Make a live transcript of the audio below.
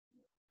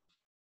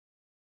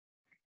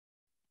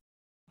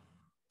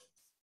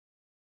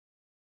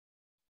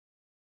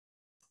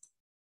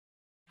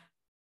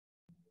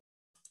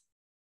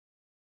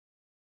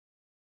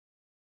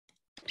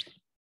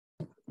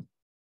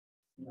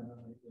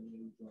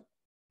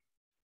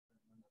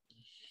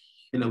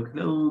Hello,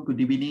 hello, good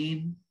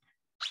evening.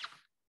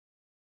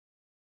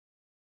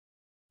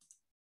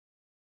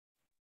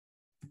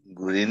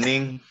 Good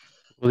evening.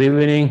 Good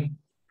evening.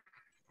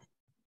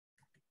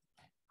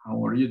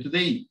 How are you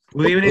today?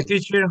 Good evening,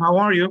 teacher. How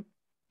are you?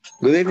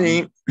 Good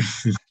evening.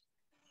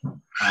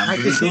 I'm Nice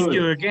to very see good.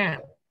 you again.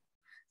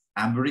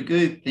 I'm very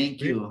good,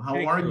 thank you. How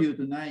Very are good. you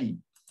tonight?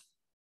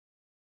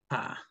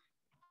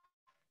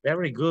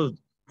 Very good.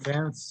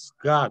 Thanks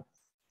God.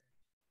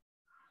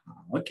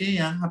 Okay,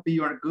 I'm happy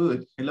you are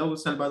good. Hello,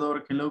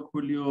 Salvador. Hello,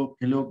 Julio.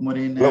 Hello,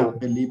 Morena. Hello.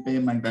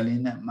 Felipe,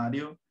 Magdalena,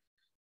 Mario.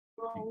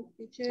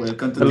 Teacher.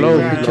 Welcome to Hello,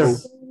 the teacher.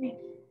 class.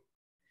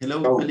 Hello,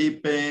 Hello.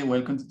 Felipe.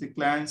 Welcome to the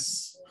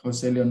class.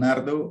 Jose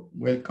Leonardo,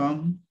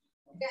 welcome.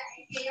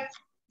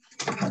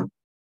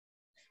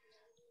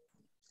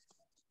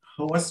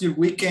 How was your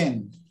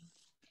weekend?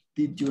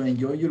 Did you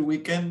enjoy your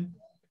weekend?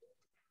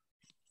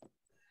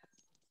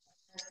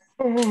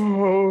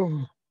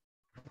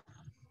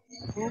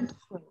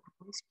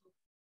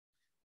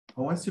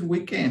 How was your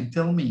weekend?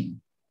 Tell me.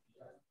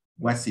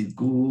 Was it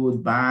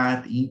good,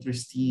 bad,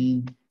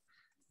 interesting?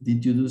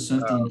 Did you do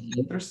something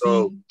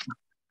interesting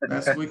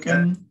last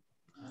weekend?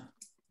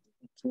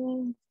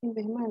 Fin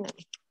de semana.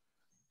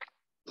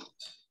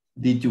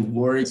 Did you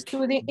work?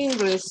 Studying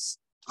English.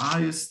 Ah,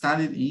 you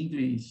studied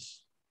English.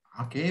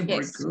 Okay,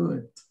 very Yes.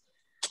 good.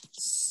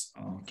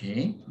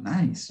 Okay,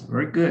 nice,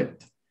 very good.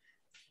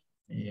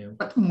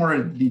 What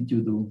more did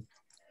you do?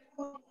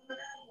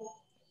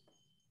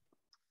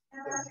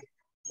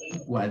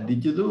 What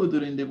did you do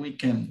during the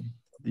weekend?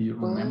 Do you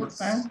remember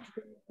that?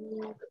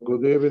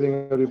 Good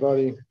evening,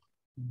 everybody.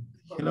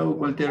 Hello,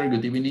 Walter.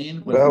 Good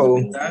evening. Hello.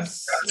 Welcome to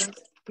class.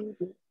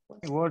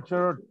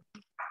 Walter.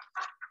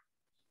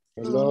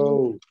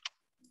 Hello,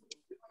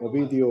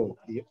 Ovidio,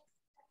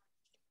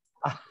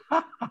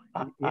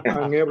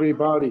 and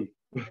everybody.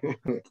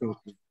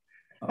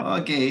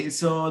 Okay,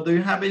 so do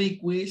you have any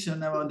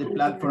question about the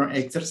platform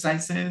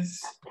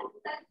exercises?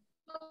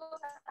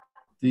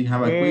 Do you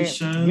have a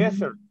question? Yes,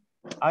 sir.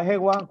 I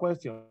have one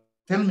question.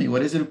 Tell me,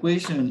 what is your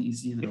question,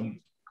 Isidro?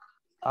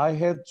 I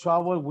had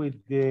trouble with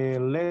the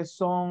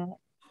lesson.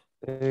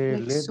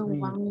 Lesson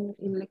 1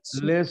 and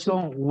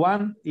Lesson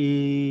 1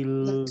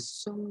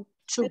 Lesson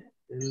 2.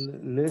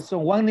 lesson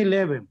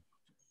 111.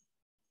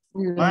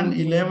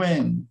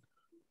 111.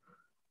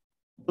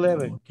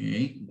 11.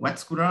 Okay,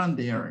 what's going on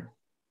there?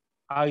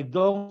 I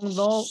don't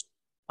know.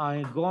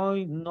 I'm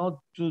going not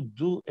to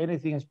do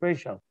anything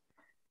special.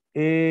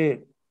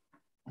 Okay,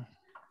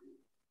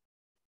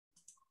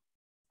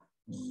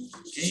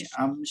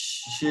 I'm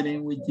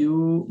sharing with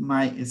you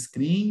my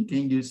screen.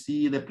 Can you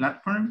see the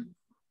platform?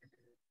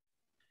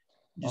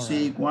 You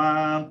see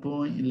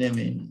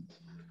 1.11.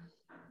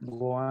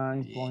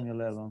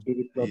 1.11.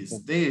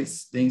 Is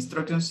this. The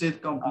instruction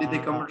said complete the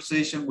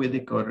conversation with the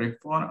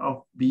correct form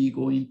of be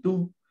going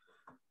to,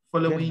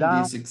 following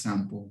this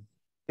example.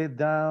 Get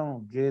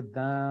down, get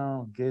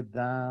down, get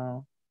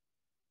down.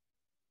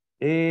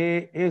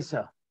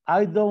 Esa,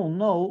 I don't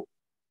know.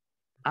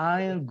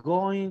 I'm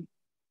going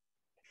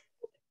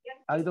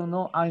to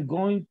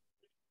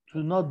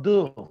not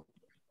do.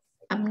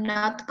 I'm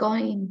not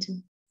going to.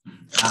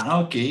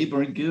 Okay,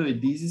 very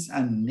good. This is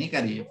a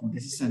negative.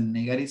 This is a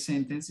negative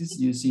sentence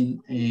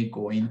using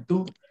going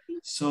to.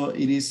 So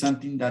it is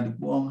something that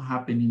won't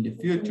happen in the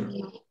future.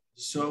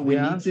 So we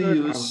need to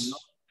use,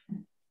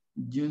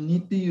 you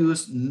need to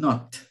use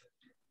not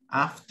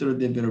after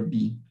the verb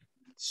be.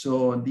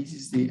 So this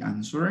is the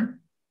answer.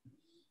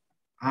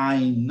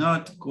 I'm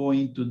not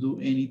going to do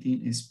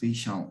anything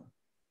special.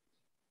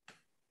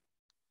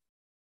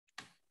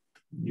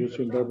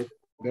 Using verb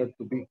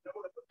to be.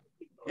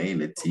 Okay,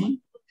 let's see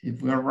if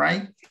we're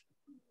right.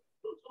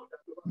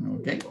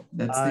 Okay,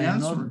 that's the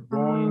answer. I'm not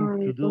going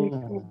to do.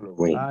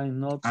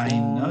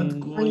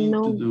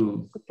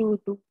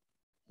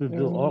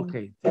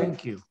 Okay,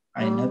 thank you.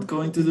 I'm not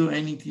going to do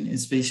anything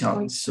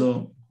special.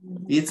 So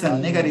it's a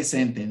negative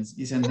sentence.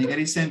 It's a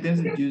negative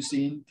sentence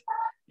using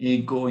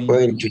going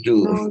to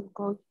do.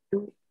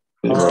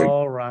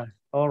 All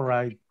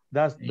right.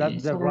 That's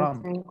the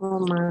wrong.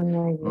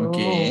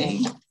 Okay,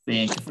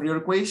 thank you for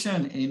your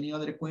question. Any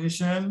other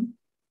question?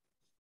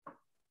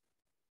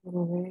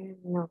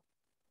 No.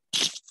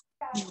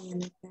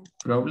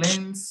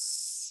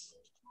 Problems?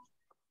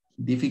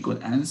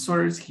 Difficult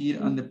answers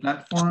here on the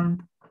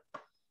platform?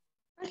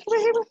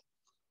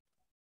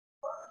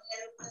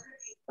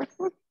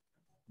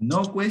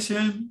 No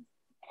question?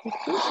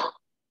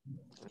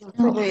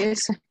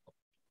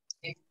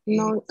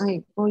 No,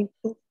 I'm going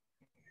to.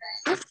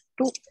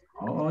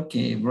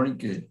 Okay, very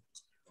good.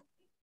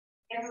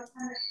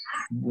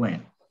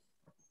 Bueno.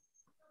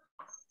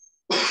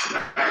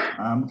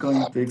 I'm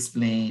going to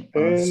explain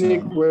Any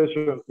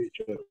question,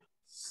 teacher?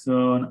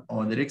 some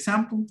other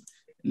example.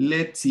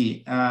 Let's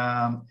see.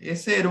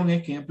 Ese era un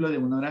ejemplo de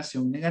una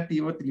oración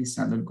negativa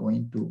utilizando el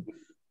going to.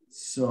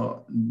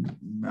 So,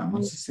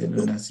 vamos a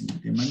hacerlo de la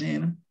siguiente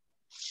manera.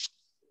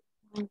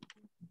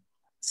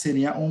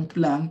 Sería un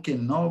plan que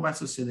no va a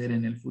suceder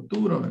en el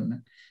futuro,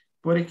 ¿verdad?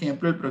 Por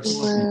ejemplo, el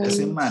próximo fin de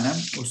semana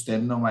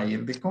usted no va a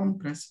ir de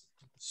compras.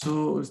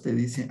 So, usted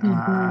dice,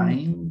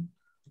 I'm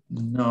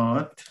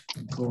not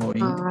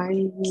going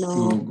I'm to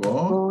not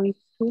go going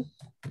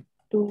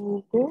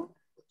to go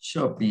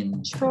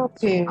shopping.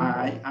 shopping.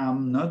 I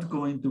am not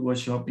going to go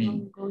shopping.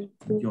 I'm going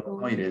to Yo go.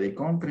 no iré de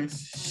compras.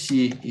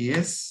 She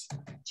is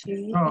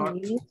She not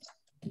is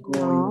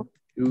going not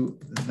to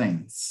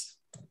dance.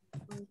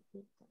 going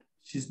to.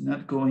 She's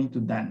not going to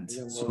dance.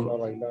 Ella no va a So,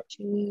 bailar.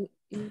 She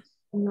is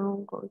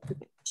not going to.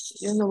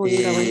 Yo no voy a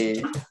ir a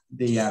bailar.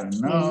 they are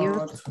Ellos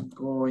not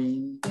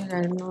going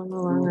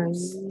no van a to ir.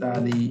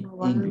 study No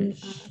van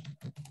English.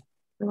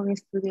 no van a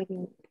estudiar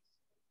inglés.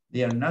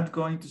 They are not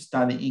going to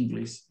study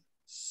English.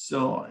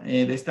 So,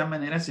 de esta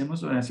manera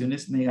hacemos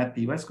oraciones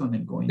negativas con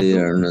el going They to,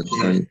 are not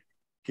going.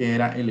 que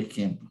era el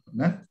ejemplo,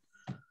 ¿verdad?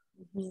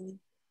 Ujú.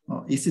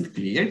 Oh, is it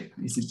clear?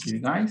 Is it clear,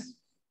 guys?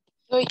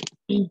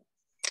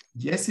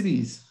 Yes, it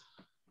is.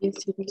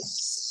 Yes, it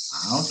is.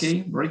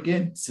 Okay, very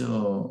good.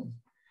 So,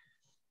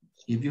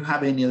 if you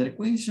have any other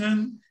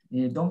question,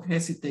 don't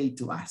hesitate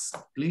to ask,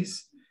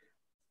 please.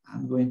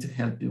 I'm going to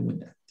help you with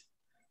that.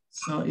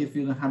 So if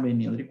you don't have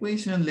any other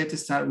question, let's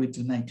start with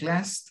tonight's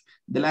class.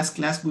 The last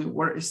class we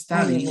were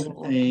studying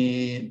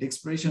the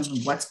expression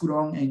what's going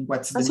on and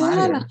what's the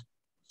matter.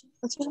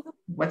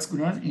 What's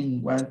going on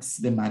and what's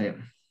the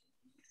matter.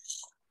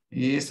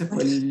 Esa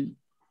fue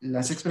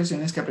las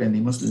expresiones que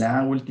aprendimos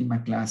la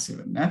última clase,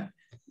 ¿verdad?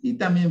 Y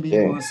también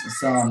vimos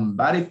some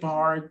body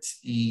parts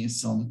y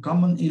some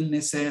common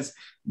illnesses.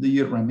 Do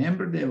you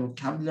remember the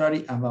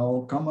vocabulary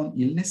about common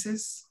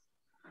illnesses?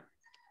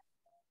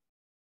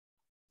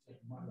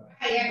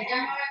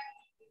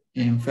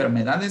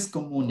 Enfermedades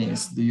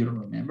comunes. Do you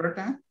remember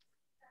that?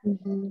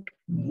 Ujú.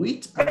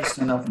 Which are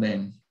some of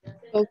them?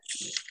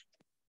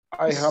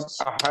 I have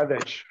a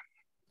headache.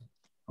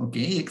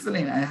 Okay,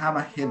 excellent. I have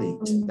a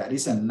headache. That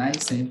is a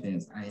nice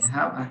sentence. I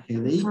have a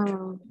headache.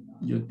 Ah,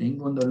 Yo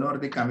tengo un dolor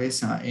de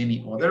cabeza.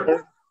 Any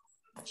other?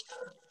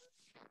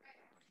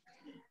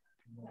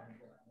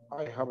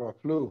 I have a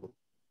flu.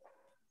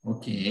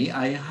 Okay,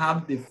 I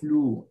have the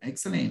flu.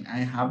 Excellent.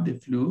 I have the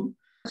flu.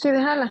 sí,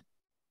 déjala.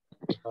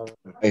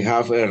 I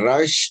have a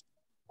rush.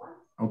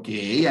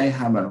 Okay, I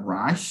have a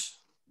rash.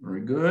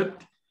 Very good.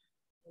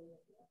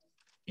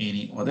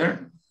 Any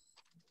other?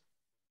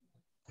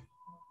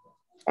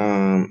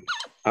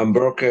 A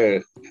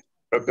broken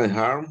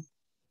arm.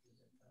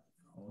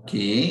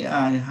 Okay,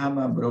 I have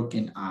a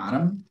broken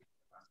arm.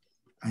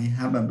 I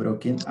have a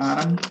broken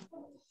arm.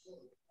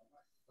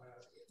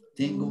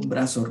 Tengo un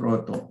brazo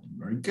roto.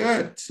 Very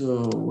good.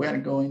 So we are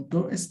going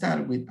to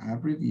start with a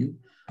review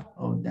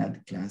of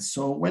that class.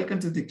 So welcome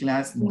to the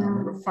class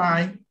number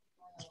 5.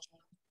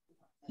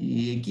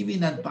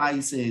 Giving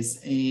advices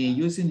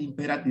using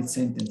imperative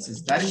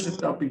sentences. That is the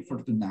topic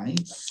for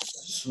tonight.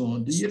 So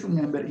do you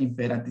remember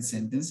imperative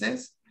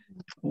sentences?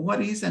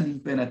 What is an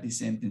imperative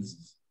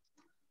sentence?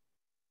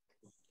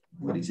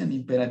 What is an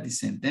imperative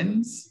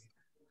sentence?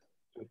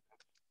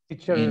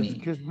 Teacher,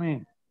 excuse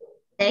me.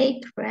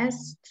 Take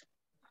rest.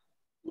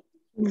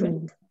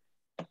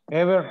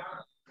 Ever,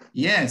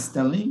 Yes,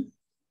 tell me.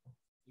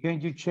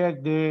 can you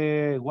check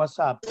the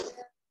WhatsApp?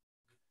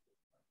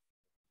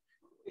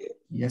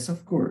 Yes,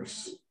 of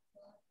course.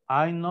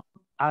 I'm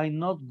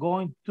not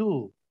going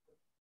to.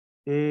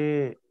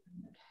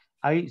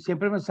 Ahí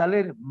siempre me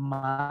sale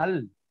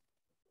mal.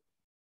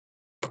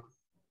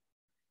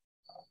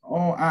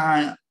 Oh,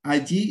 a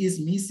G is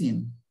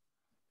missing.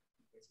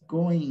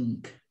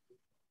 Going.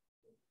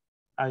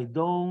 I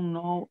don't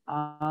know.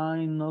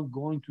 I'm not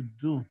going to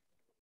do.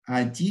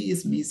 A G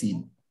is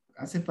missing.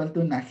 Hace falta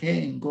una G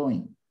en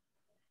going.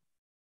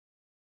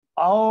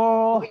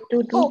 Oh,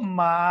 oh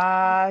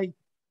my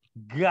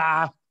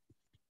God.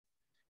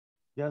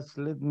 Just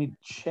let me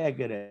check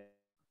it.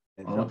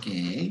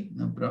 Okay,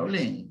 no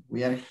problem.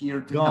 We are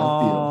here to help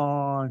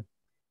Gone.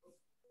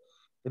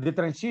 The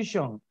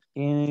transition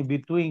in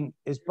between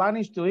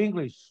Spanish to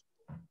English.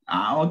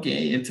 you.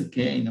 Okay, it's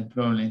okay, no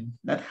problem.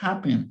 That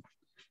happened.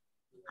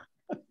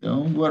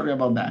 Don't worry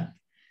about that.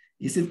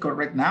 Is it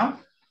correct now?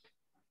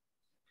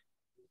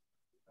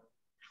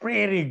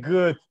 Pretty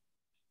good.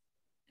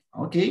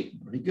 Okay,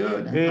 very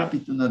good. I'm happy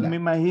to know Me that.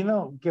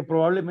 imagino que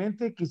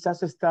probablemente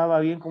quizás estaba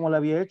bien como lo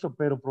había hecho,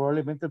 pero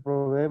probablemente el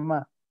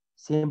problema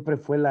siempre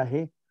fue la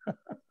G.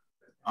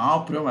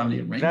 Oh,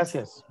 probably, right?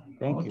 Gracias.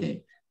 Thank you.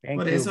 Okay. Thank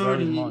Por you eso,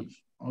 very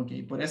much.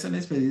 okay, por eso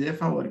les pedí de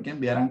favor que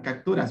enviaran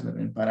capturas,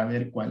 ¿verdad? Para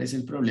ver cuál es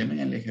el problema en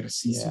el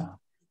ejercicio.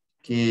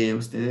 Que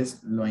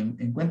ustedes lo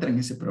encuentren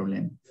ese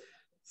problema.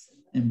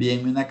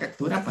 Envíenme una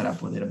captura para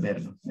poder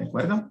verlo, ¿de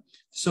acuerdo?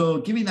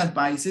 So, giving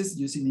advices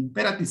using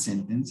imperative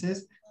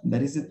sentences,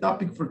 that is the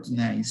topic for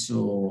tonight.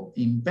 So,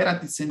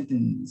 imperative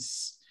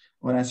sentence,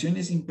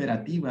 oraciones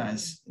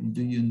imperativas.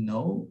 Do you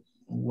know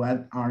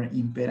what are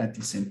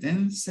imperative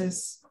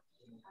sentences?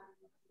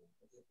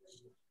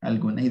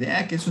 ¿Alguna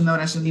idea que es una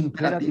oración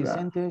Imperative imperativa?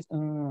 sentence,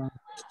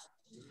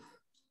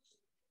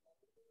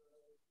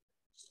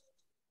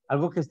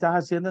 ¿algo que estás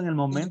haciendo en el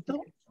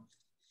momento?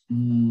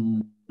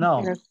 No.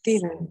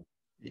 Imperativa.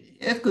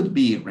 It could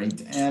be,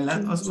 right?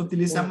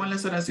 Utilizamos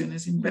las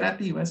oraciones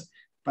imperativas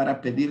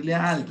para pedirle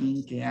a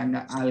alguien que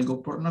haga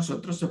algo por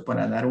nosotros o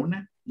para dar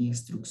una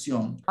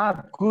instrucción.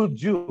 Could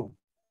you?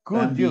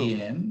 Could you?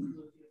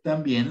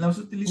 También las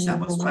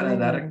utilizamos para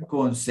dar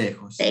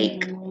consejos.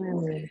 Take.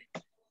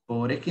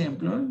 Por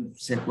ejemplo,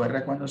 ¿se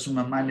acuerda cuando su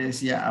mamá le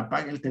decía,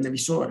 apaga el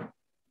televisor,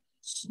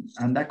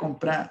 anda a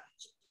comprar,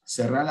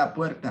 cerra la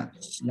puerta,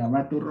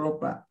 lava tu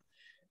ropa?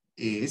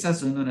 Esas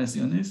son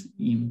oraciones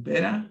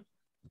imperativas.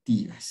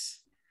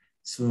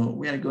 So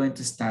we are going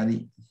to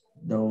study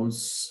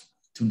those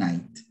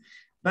tonight.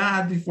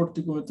 But before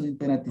to go to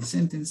imperative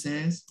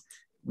sentences,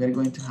 we are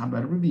going to have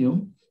a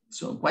review.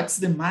 So what's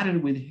the matter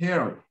with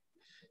her?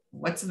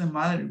 What's the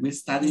matter? We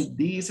studied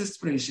this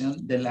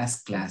expression the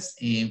last class.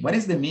 What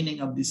is the meaning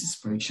of this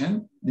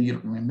expression? Do you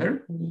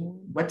remember?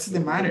 What's the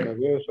matter?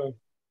 Cabeza,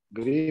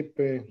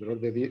 gripe, dolor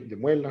de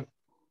muela.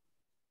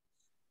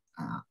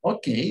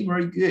 Okay,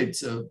 very good.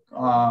 So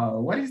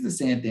what is the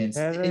sentence?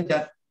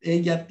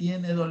 Ella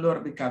tiene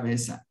dolor de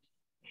cabeza.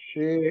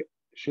 She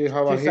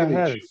have a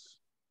headache.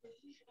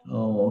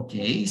 Oh,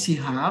 okay, she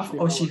have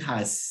or she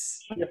has?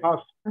 She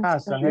has.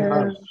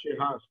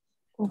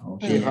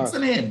 Okay,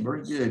 excellent,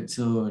 very good.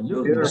 So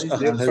look, Yes,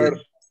 what is the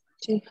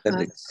She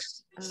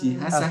She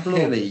has a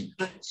headache.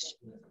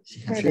 She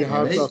has She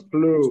has a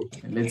flu.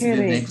 Let's see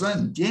the next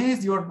one.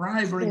 Yes, you're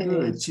right, very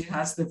good. She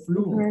has the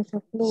flu.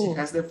 She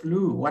has the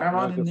flu. What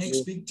about the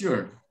next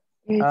picture?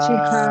 She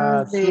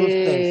has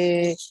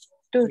the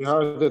She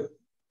has the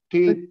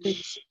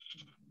teeth.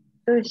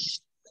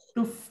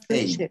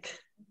 Toothache.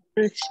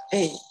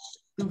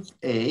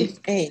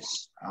 Toothache.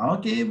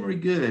 Okay, very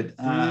good.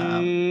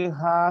 She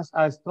has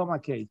a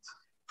stomach ache.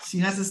 She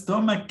has a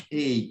stomach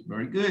ache.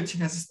 Very good. She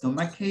has a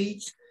stomach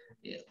ache.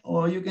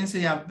 Or you can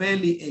say a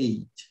belly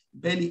ache.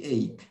 Belly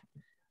ache.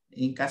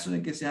 En caso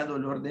de que sea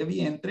dolor de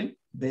vientre,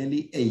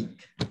 belly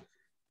ache.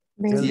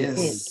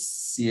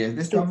 Si es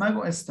de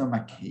estómago,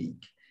 stomach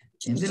ache.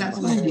 And the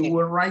last one, you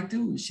were right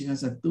too. She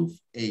has a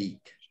toothache.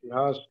 She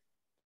has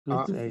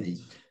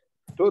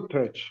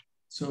toothache.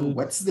 So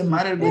what's the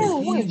matter with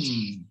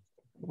him?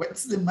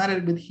 What's the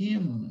matter with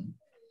him?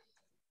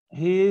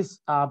 He's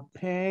a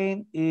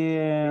pain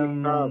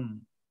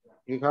in...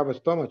 He have a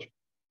stomach.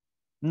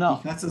 No.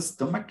 He has a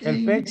stomach El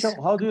ache. pecho.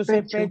 How do you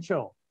say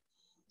pecho?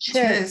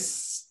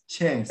 Chest.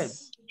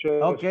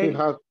 Okay.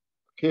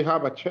 He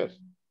have a chest.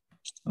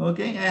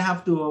 Okay, I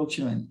have two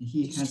options.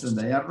 He has a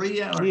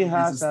diarrhea or he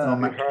has a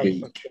stomach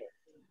ache.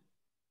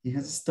 He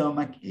has a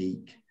stomach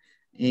ache.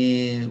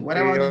 What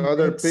about the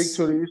other next?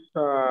 picture is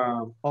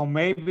Or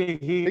maybe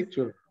he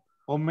picture.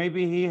 Or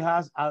maybe he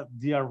has a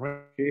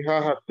diarrhea. He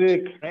has a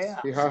sick.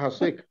 He has a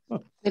sick.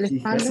 He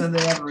has a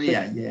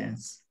diarrhea,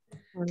 yes.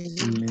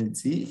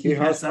 Let's see. He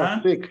has a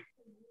sick.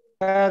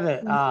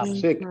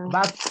 Sick.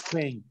 Back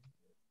pain.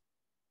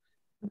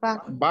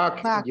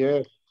 Back.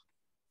 Yes.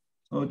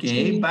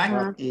 Okay,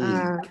 back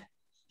ache.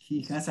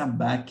 He has a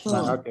back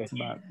ache.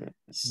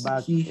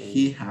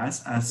 He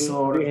has a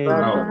sore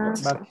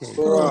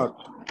throat.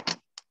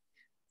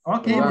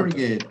 Okay, very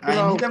good.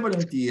 I need a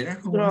volunteer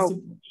who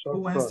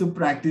wants to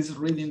practice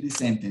reading the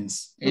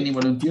sentence. Any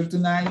volunteer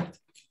tonight?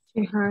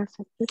 She has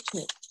a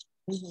picture.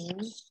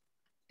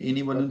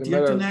 Any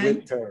volunteer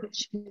tonight?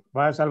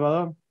 Bye,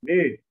 Salvador.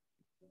 Me.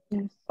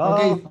 Yes.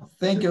 Okay,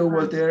 thank you,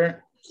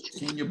 Walter.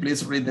 Can you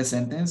please read the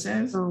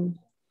sentences?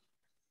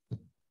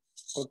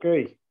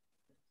 Okay.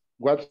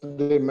 What's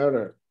the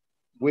matter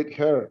with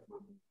her?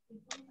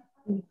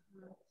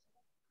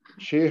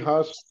 She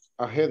has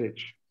a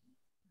headache.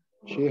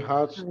 She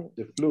has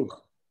the flu.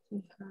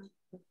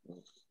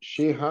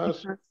 She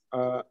has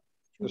a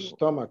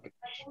stomach.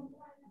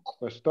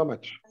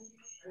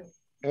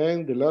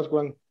 And the last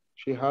one,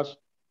 she has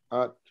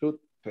a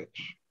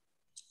toothache.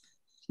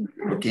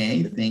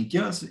 Okay, thank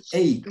you. So,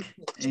 ache.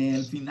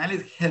 El final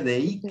es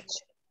headache.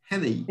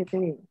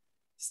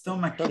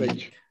 Stomach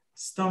ache.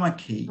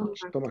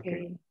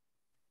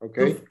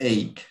 Okay.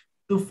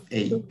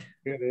 Toothache.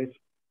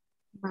 Headache.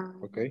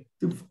 Okay.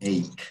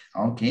 Toothache.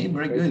 Okay,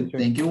 very good.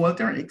 Thank you,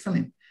 Walter.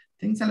 Excellent.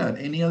 Thanks a lot.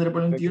 Any other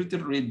volunteer to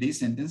read these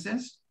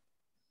sentences?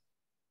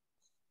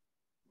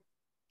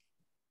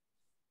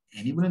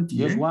 Any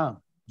volunteer? Just one.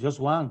 Just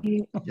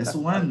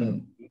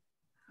one. Okay.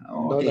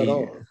 Not at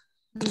all.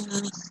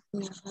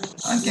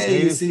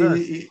 Okay,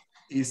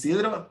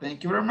 Isidro,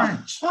 thank you very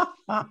much.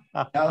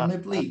 Help me,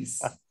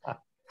 please.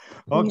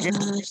 Okay.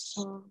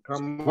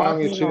 Come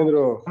on,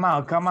 Isidro.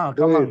 Come on.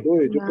 Do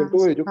it. You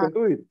can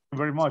do it.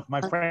 Very much,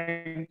 my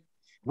friend.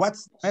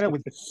 What's the matter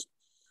with this?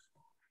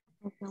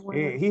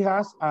 He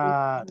has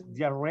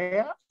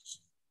diarrhea.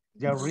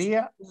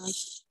 Diarrhea,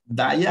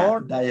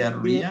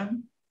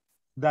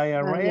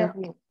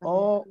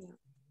 or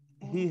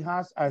he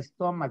has a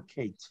stomach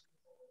ache.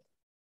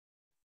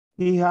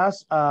 He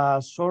has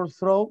a sore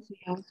throat.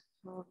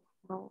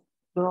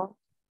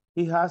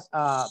 He has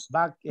a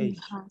backache.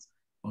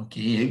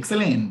 Okay,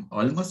 excellent.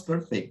 Almost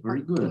perfect.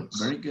 Very good.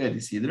 Very good,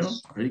 Isidro.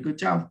 Very good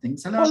job.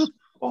 Thanks a lot.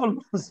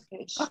 Almost.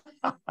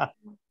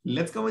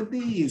 Let's go with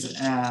this.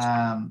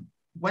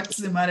 what's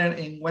the matter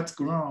and what's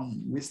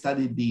wrong? We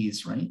studied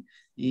this, right?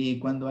 Y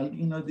cuando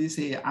alguien nos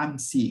dice, I'm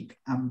sick,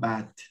 I'm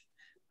bad,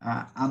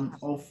 I'm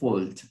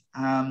awful,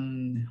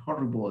 I'm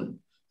horrible.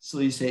 So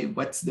you say,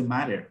 what's the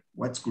matter?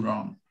 What's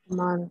wrong?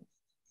 Man.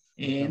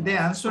 And the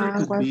answer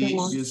could what's be the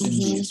most-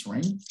 using this,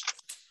 right?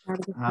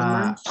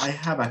 I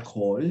have a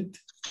cold,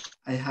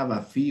 I have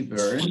a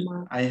fever,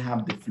 I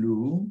have the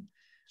flu,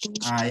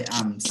 I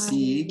am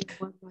sick.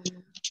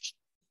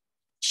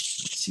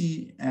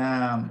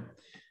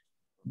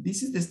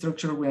 This is the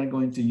structure we are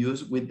going to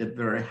use with the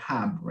verb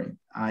have, right?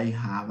 I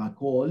have a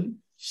cold,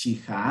 she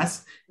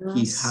has,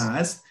 he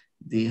has,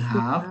 they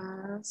have,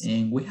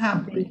 and we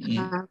have.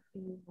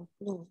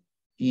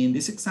 In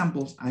these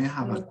examples, I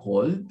have a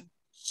cold,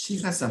 she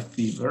has a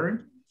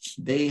fever,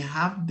 they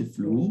have the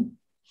flu,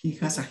 he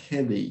has a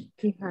headache.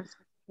 He has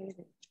a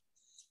headache.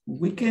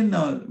 We can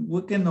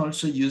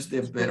also use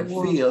the verb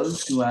feel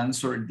to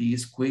answer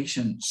these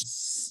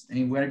questions.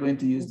 And we're going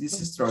to use this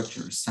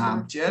structure,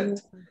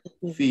 subject,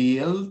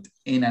 field,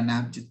 and an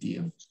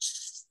adjective.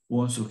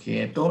 Un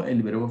sujeto,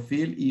 el verbo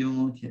feel y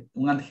un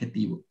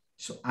adjetivo.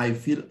 So, I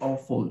feel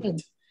awful.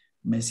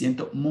 Me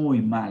siento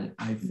muy mal.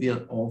 I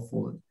feel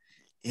awful.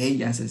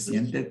 Ella se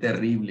siente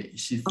terrible.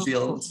 She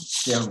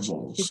feels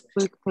terrible.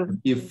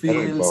 He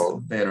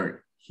feels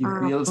better. He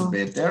feels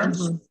better.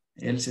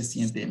 Él se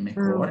siente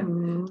mejor.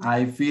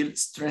 I feel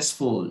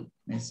stressful.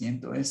 Me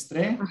siento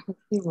estresado.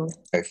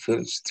 I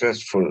feel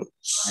stressful.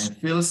 I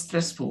feel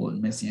stressful.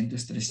 Me siento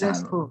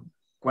estresado.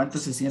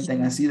 ¿Cuántos se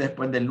sienten así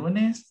después del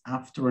lunes?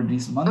 After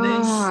this Monday?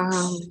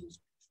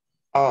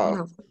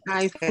 No,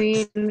 I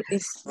feel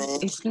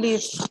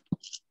sleep.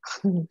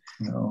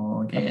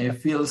 Okay, I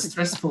feel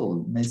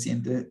stressful. Me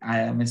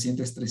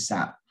siento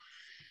estresado.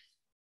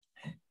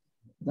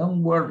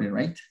 Don't worry,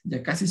 right?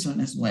 Ya casi son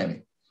las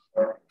 9.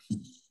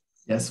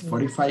 Just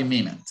 45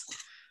 minutes.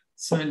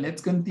 So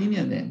let's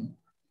continue then.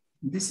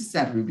 This is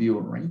a review,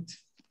 right?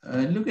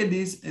 Look at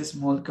this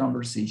small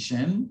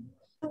conversation.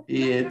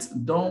 It's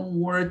don't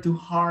work too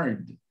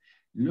hard.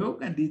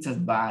 Look at this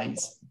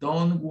advice.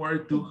 Don't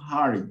work too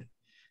hard.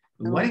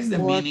 What is the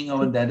meaning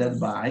of that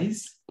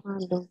advice?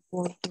 Don't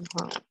work too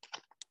hard.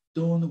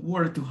 Don't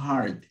work too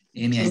hard.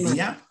 Any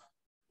idea?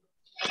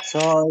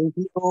 So if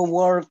you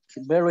work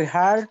very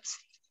hard,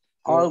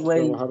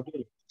 always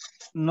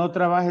No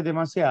trabajes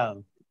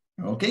demasiado.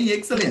 Okay,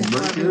 excellent.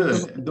 Very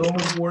good.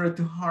 Don't work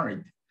too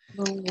hard.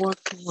 Don't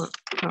work too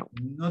hard.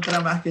 No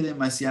trabaje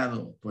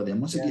demasiado.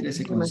 ¿Podemos seguir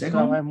ese No consejo?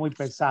 trabajes muy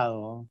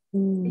pesado.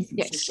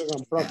 Yes.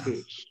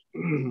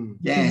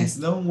 Yes,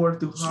 don't work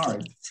too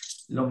hard.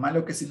 Lo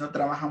malo que si no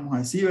trabajamos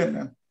así,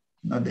 ¿verdad?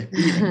 Nos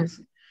despiden.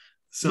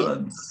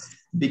 So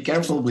be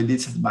careful with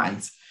this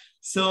advice.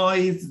 So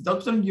it's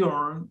Dr.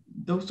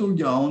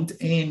 Jones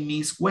and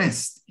Miss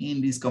West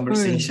in this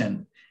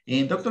conversation.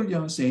 And Dr.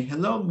 Jones say,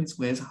 hello, Miss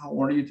West, how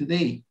are you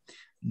today?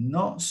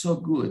 Not so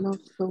good. Not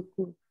so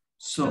good.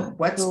 So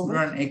what's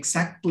wrong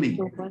exactly?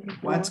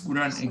 What's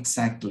wrong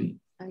exactly?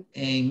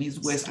 And Miss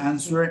West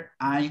answered,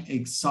 I'm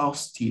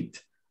exhausted.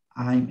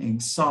 I'm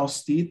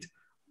exhausted.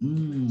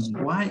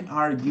 Why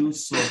are you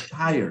so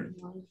tired?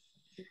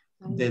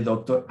 The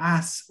doctor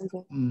asked,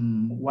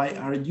 why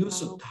are you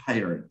so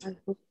tired?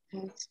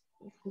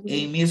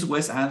 And Miss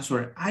West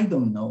answered, I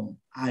don't know.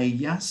 I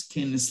just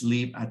can't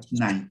sleep at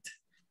night.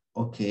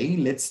 Okay,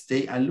 let's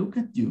take a look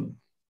at you.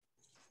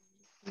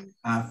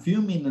 A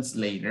few minutes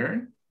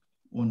later,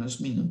 unos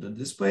minutos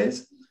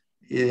después,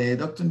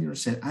 Dr. Muir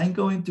said, I'm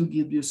going to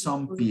give you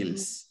some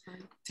pills.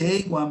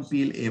 Take one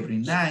pill every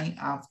night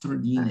after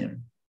dinner.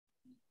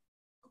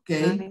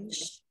 Okay,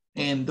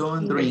 and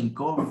don't drink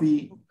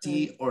coffee,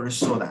 tea, or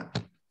soda.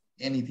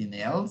 Anything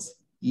else?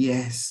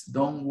 Yes,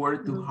 don't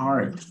work too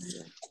hard.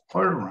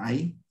 All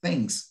right,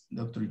 thanks,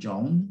 Dr.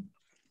 Jones.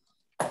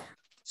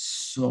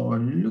 So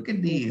look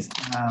at this.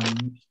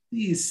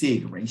 She is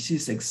sick, right?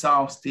 She's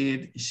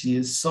exhausted. She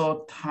is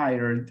so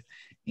tired,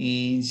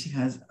 and she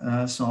has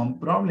some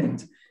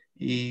problems.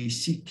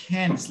 She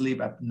can't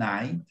sleep at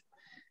night.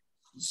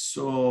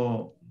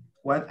 So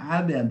what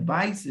are the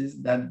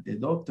advices that the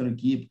doctor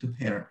give to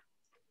her?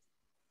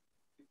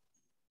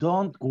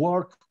 Don't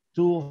work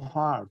too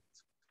hard.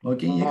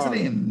 Okay,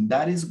 excellent.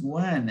 That is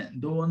one.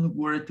 Don't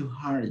work too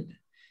hard.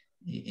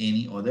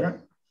 Any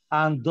other?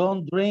 And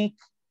don't drink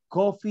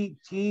coffee,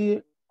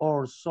 tea,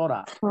 or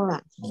soda.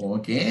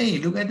 Okay,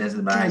 look at this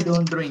advice.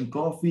 Don't drink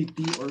coffee,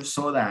 tea, or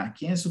soda.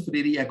 ¿Quién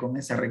sufriría con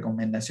esa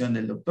recomendación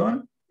del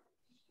doctor?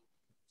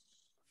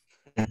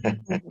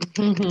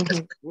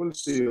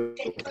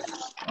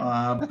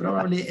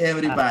 Probably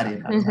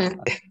everybody.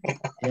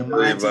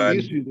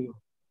 Imagine,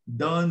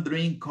 don't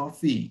drink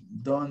coffee,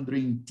 don't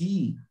drink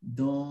tea,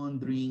 don't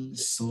drink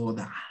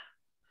soda.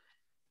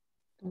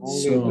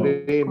 So,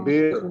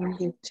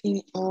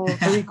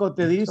 Médico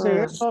te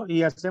dice eso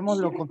y hacemos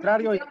lo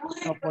contrario y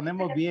nos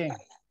ponemos bien.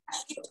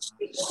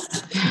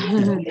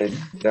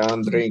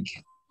 Don't drink.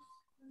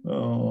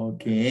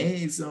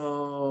 Okay,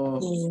 so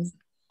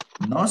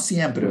no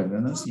siempre, ¿verdad?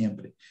 No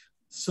siempre.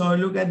 So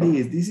look at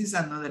this. This is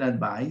another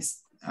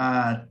advice.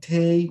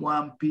 Take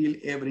one pill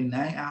every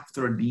night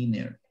after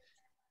dinner.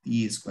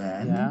 This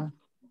one. Yeah.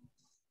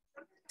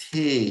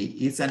 Take,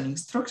 it's an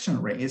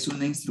instruction, right? Es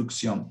una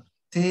instrucción.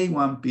 Take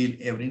one pill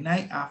every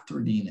night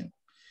after dinner.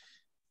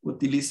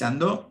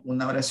 Utilizando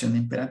una oración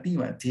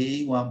imperativa.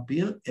 Take one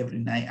pill every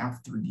night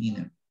after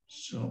dinner.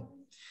 So,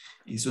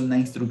 es una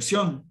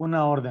instrucción.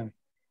 Una orden.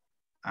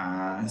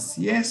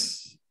 Así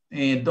es.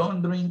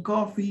 Don't drink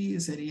coffee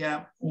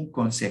sería un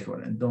consejo.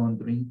 ¿Verdad? Don't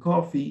drink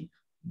coffee.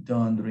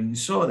 Don't drink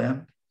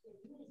soda.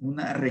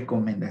 Una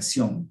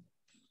recomendación.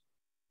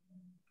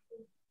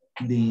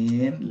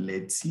 Then,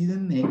 let's see the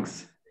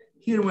next.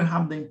 Here we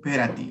have the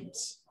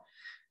imperatives.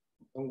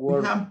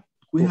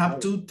 We have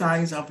two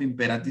types of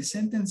imperative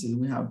sentences.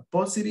 We have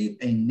positive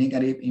and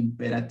negative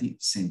imperative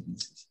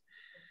sentences.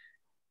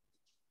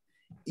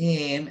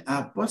 In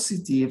a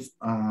positive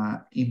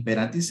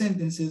imperative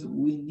sentences,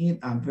 we need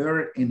a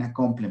verb and a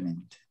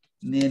complement.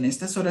 En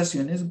estas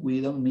oraciones,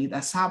 we don't need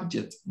a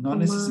subject. No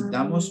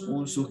necesitamos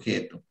un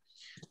sujeto.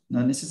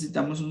 No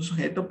necesitamos un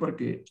sujeto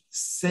porque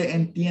se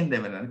entiende,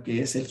 ¿verdad?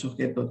 Que es el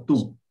sujeto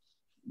tú.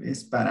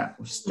 Es para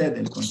usted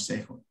el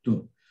consejo,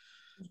 tú.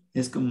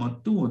 Es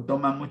como tú,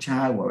 toma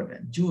mucha agua,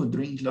 ¿verdad? You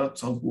drink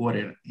lots of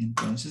water.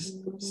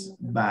 Entonces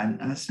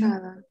van así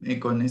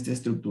con esta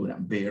estructura.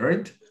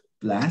 Verb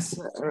plus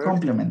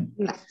complement.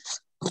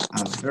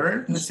 A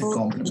verb plus a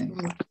complement.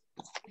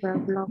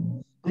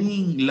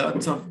 Drink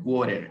lots of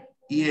water.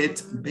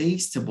 Eat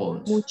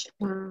vegetables. Mucha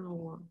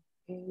agua.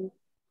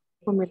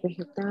 Comer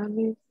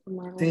vegetales.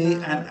 Take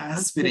an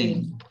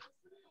aspirin.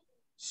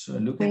 So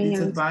look at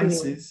these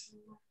advices.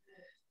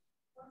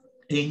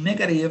 In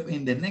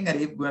the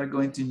negative, we are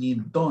going to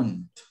need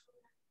don't.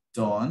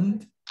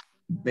 Don't,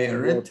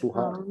 verb,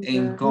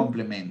 and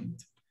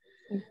complement.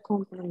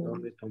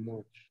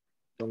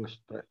 Don't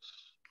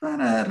stress.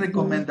 Para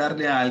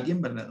recomendarle a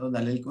alguien, ¿verdad? O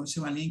darle el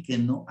consejo a alguien que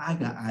no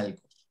haga algo.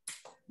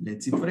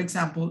 Let's see, for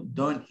example,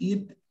 don't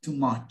eat too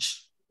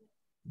much.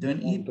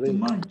 Don't eat too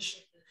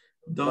much.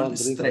 Don't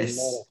stress.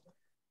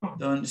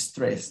 Don't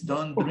stress.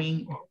 Don't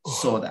drink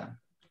soda.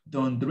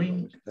 Don't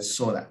drink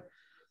soda.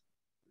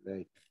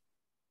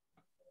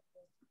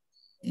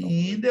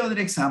 In the other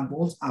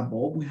examples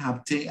above, we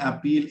have take a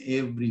pill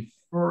every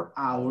 4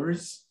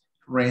 hours,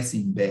 rest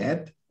in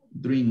bed,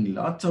 drink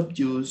lots of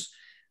juice,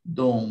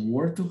 don't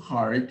work too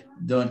hard,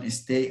 don't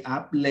stay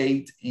up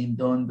late, and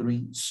don't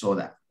drink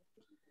soda.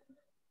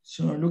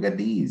 So look at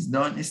this,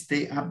 don't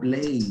stay up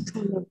late.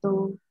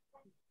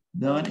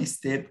 Don't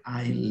stay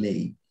up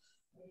late.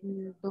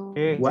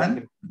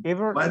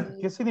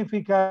 ¿Qué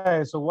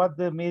significa eso? What's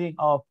the meaning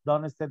of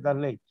don't stay that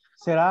late?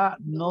 ¿Será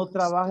no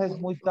trabajes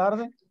muy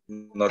tarde?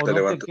 No te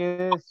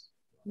levantes.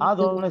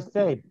 Don't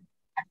stay.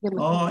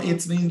 Oh,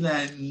 it means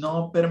that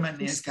no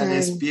permanezca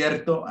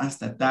despierto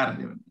hasta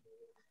tarde.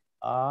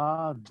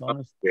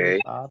 Don't stay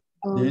up.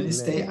 Don't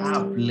stay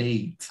up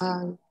late.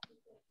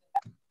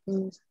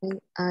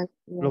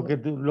 Lo que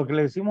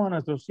le decimos a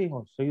nuestros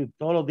hijos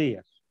todos los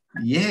días.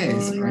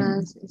 Yes.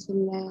 And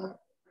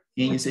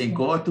you say,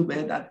 go to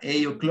bed at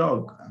 8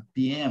 o'clock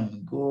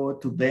p.m. Go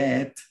to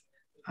bed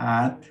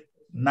at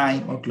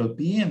 9 o'clock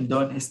p.m.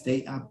 Don't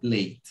stay up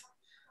late.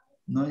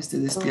 No esté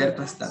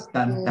despierto hasta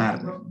tan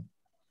tarde.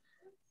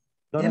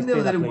 And the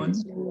other one,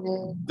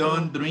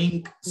 don't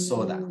drink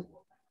soda.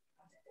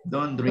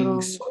 Don't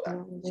drink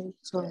soda.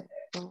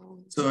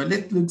 So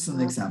let's look at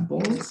some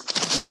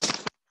examples.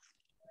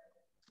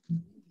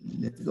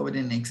 Let's go with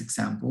the next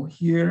example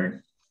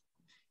here.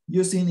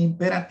 Using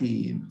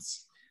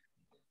imperatives.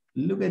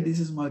 Look at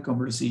this small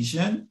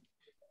conversation.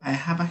 I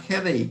have a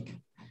headache.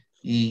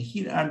 And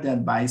here are the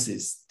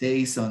advices.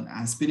 Take some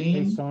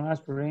aspirin.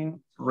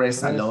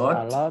 Rest a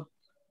lot.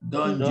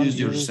 Don't use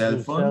your cell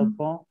phone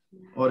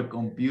or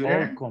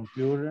computer.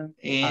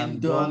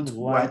 And don't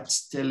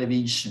watch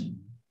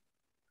television.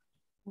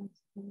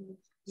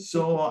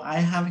 So I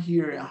have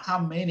here, how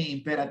many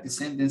imperative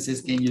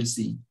sentences can you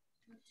see?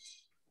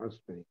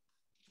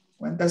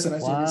 ¿Cuántas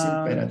oraciones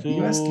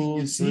imperativas can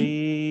you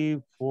see?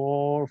 3,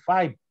 4,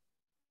 5.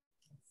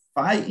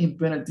 5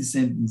 imperative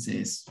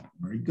sentences.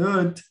 Very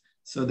good.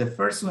 So the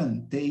first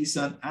one, take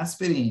some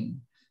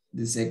aspirin.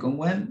 The second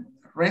one,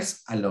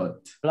 rest a lot.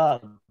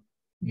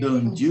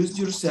 Don't use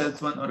your cell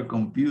phone or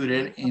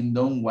computer and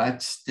don't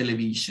watch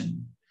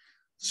television.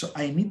 So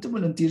I need to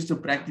volunteers to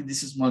practice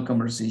this small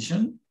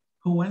conversation.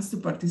 Who wants to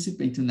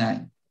participate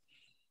tonight?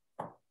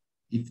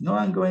 If no,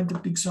 I'm going to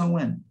pick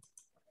someone.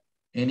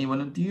 Any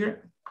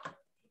volunteer?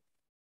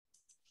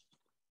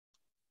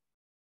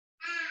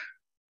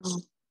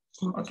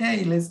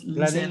 Okay, let's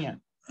listen.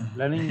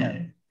 La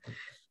niña.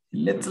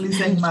 Let's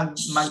listen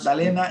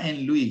Magdalena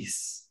and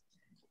Luis.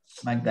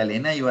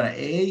 Magdalena, you are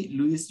A.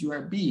 Luis, you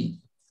are B.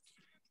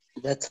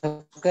 That's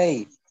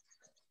okay.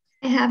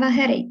 I have a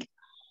headache.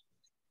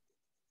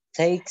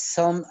 Take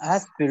some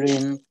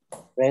aspirin,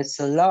 rest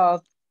a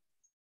lot,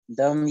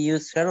 don't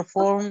use cell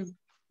phone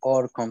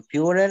or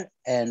computer,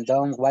 and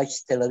don't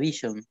watch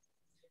television.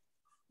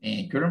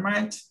 Thank you very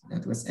much.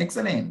 That was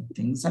excellent.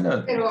 Thanks a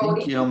lot.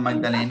 Thank you,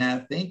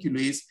 Magdalena. Thank you,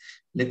 Luis.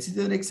 Let's see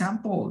the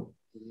example.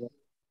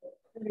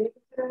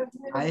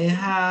 I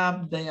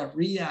have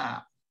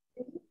diarrhea.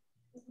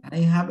 I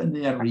have a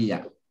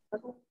diarrhea.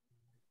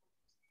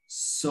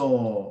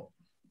 So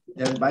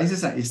the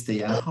advices are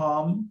stay at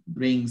home,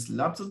 drinks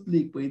lots of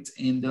liquids,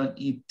 and don't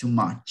eat too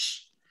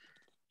much.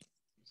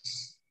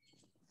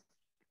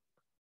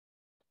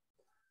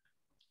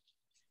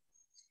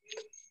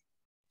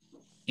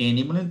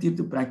 Any volunteer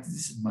to practice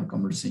this small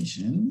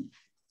conversation?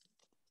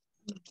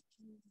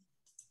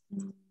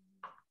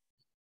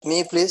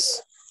 Me,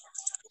 please.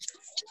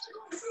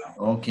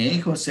 Okay,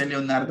 Jose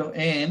Leonardo,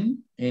 and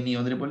any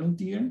other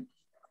volunteer?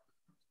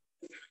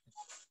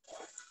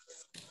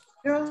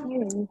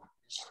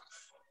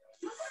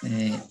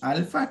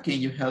 Alpha,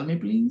 can you help me,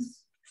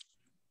 please?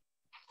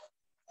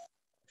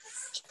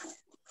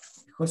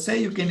 Jose,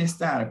 you can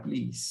start,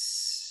 please.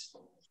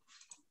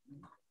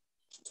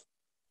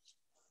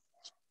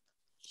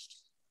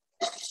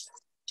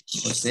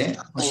 Jose,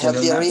 I have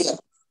diarrhea.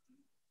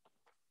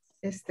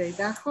 Stay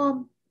at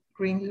home,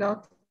 drink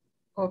lots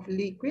of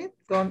liquid,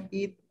 don't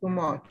eat too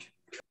much.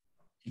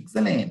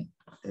 Excellent.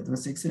 That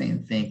was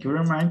excellent. Thank you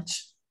very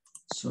much.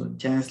 So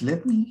just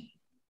let me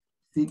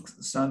fix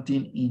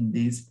something in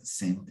this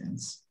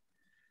sentence.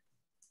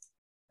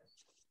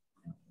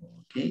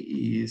 Okay,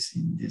 is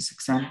in this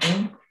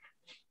example.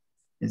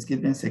 Let's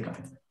give me a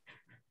second.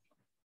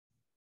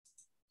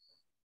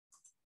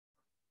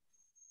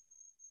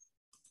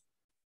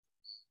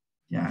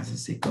 Just a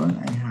second.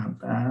 I have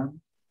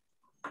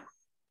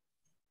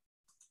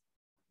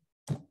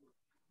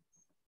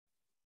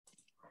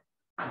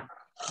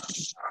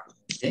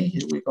okay,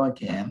 here we go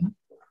again.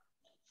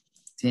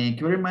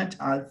 Thank you very much,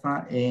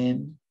 Alpha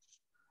and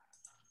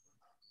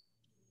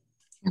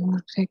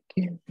thank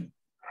you.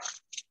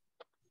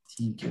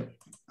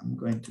 I'm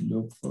going to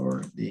look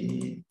for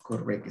the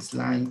correct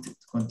slide to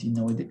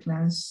continue with the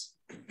class.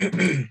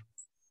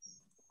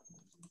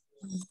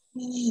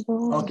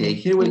 Okay,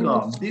 here we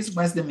go. This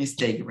was the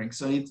mistake, right?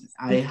 So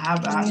I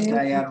have a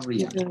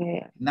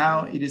diarrhea.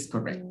 Now it is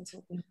correct.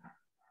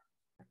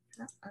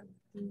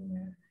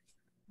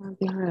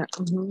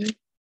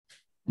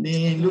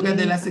 Then look at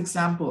the last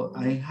example.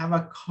 I have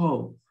a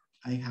cough.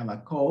 I have a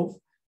cough.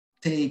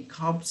 Take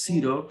cough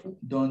syrup.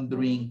 Don't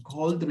drink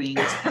cold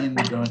drinks and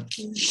don't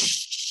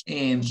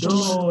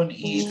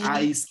eat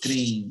ice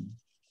cream.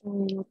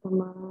 And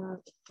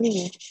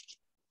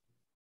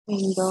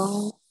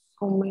don't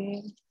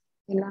comer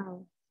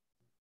helado.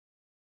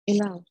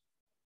 Helado.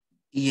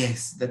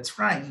 Yes, that's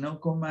right. No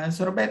coma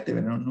sorbete,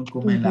 pero no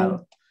come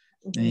helado.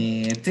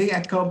 Take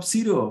a cough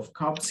syrup.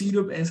 Cough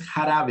syrup es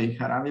jarabe.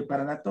 Jarabe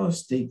para la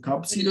tos. Take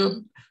cough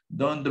syrup.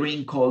 Don't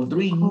drink cold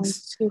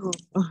drinks.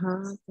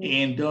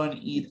 And don't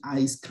eat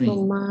ice cream.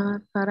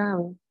 Tomar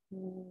jarabe.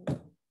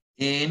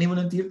 Any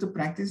volunteer to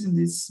practice in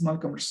this small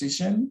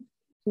conversation?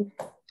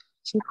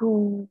 Sí,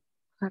 con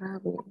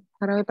jarabe.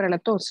 Jarabe para la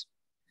tos.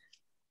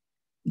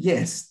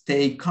 Yes,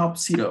 take cough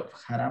syrup.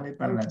 Jarabe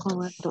para la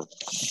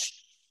tos.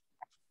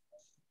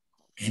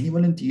 Any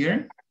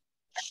volunteer?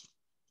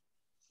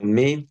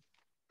 Me.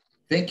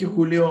 Thank you,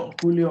 Julio.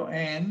 Julio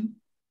and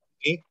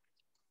Me.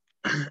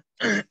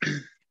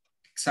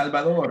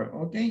 Salvador.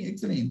 Okay,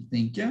 excellent.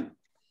 Thank you.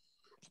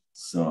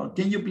 So,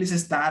 can you please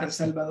start,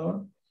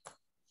 Salvador?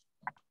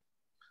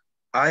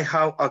 I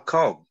have a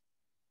cough.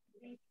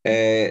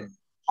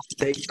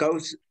 Take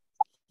cough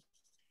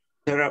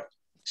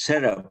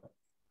syrup.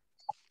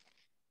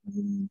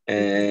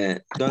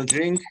 Don't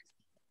drink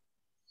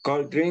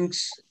cold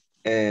drinks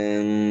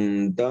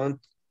and don't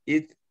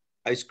eat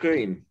ice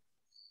cream.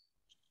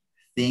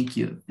 Thank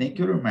you. Thank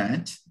you very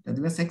much. That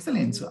was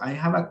excellent. So I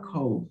have a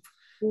cough.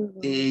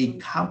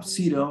 Take cough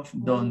syrup,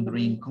 don't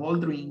drink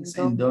cold drinks,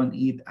 and don't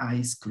eat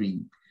ice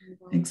cream.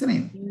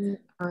 Excellent.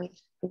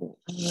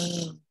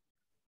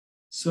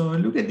 So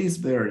look at this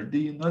bird. Do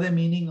you know the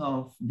meaning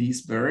of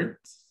this bird?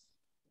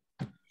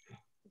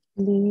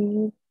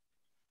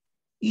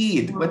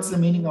 Eat. What's the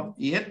meaning of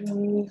eat?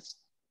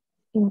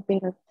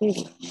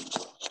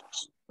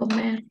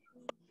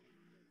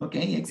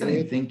 Okay,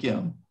 excellent. Thank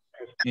you.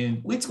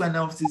 And which one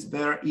of this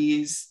verb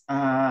is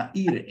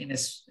eat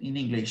in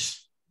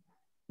English?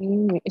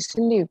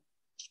 Sleep.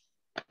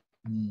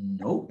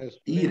 No,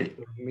 eat.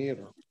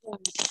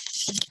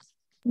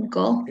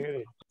 Go.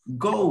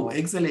 Go,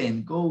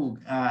 excellent. Go.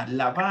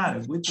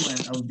 Lavar. Which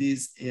one of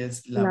these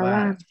is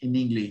lavar in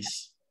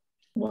English?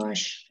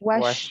 Wash.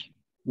 Wash.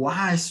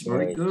 Wash,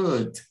 very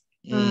good.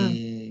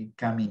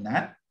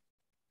 Caminar.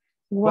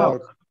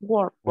 Walk.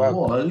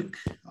 Walk.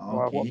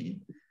 Okay.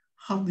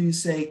 How do you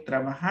say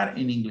trabajar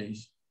in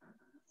English?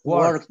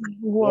 Work.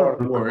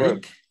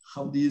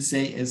 How do you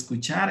say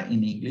escuchar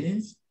in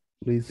English?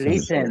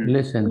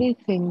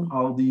 Listen.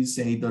 How do you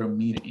say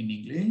dormir in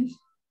English?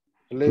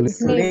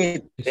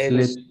 Sleep.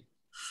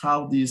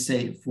 How do you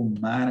say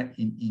fumar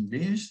in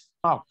English?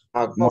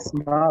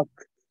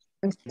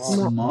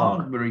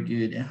 Smoke, very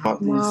good. And how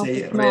do you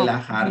say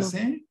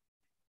relajarse?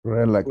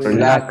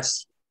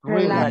 Relax.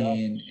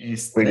 And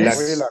stress?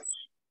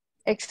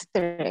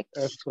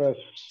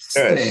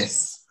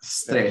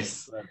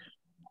 Stress.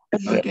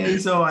 Okay,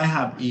 so I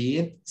have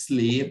eat,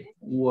 sleep,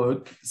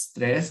 work,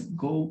 stress,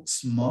 go,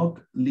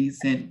 smoke,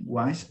 listen,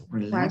 wash,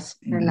 relax,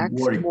 and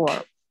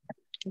work.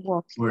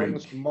 Walk.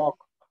 Don't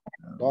smoke.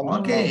 Don't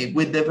Okay, smoke.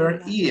 with the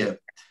verb eat.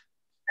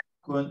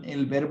 Con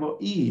el verbo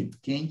eat,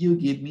 can you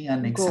give me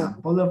an Go.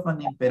 example of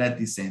an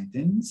imperative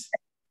sentence?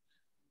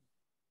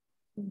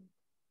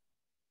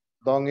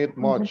 Don't eat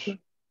much.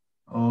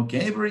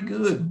 Okay, very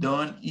good.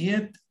 Don't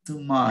eat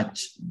too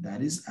much.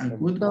 That is a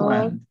good Don't-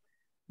 one.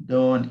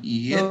 Don't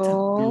eat too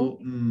Don't-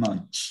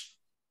 much.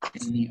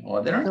 Any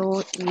other?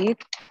 Don't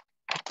eat.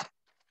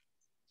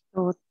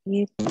 Don't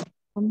eat.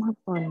 Vamos a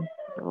poner.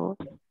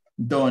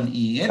 Don't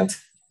eat.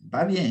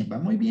 Va bien, va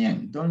muy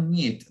bien. Don't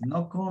eat.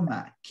 No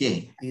coma.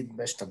 ¿Qué? Eat Don't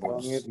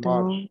vegetables. eat much.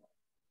 Don't,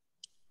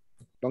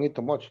 Don't eat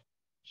too much.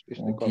 It's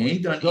the Okay,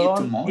 correct. don't eat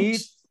too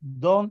much.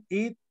 Don't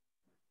eat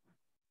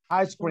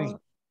ice cream.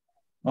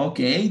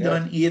 Okay, Yeah.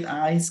 don't eat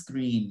ice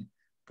cream.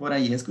 Por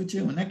ahí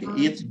escuché una que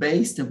eat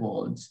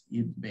vegetables.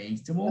 Eat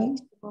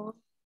vegetables.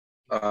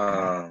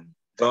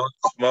 Don't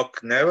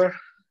smoke never.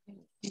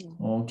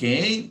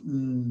 Okay,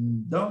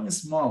 don't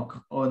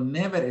smoke or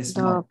never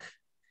smoke.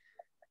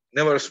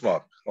 Never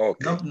smoke.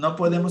 Okay. No, no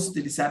podemos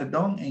utilizar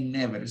don't en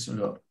never,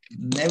 solo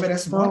never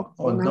smoke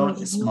or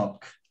don't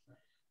smoke.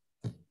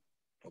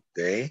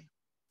 Okay.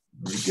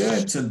 Very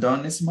good. So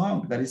don't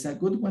smoke. That is a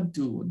good one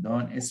too.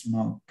 Don't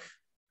smoke.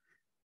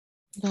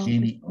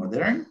 Any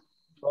other?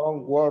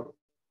 Don't work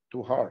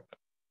too hard.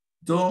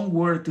 Don't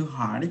work too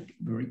hard.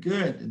 Very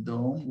good.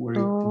 Don't work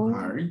too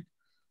hard.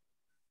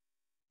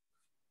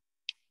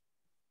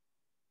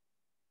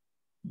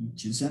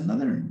 Choose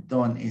another.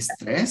 Don't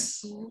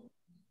stress.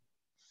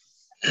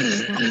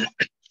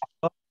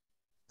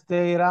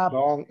 Stay up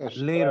Don't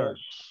later.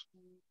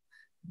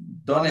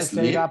 Don't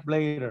stay sleep. up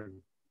later.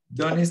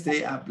 Don't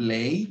stay up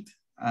late.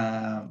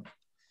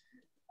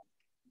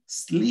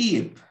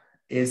 Sleep.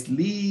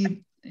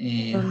 Sleep.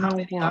 How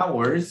many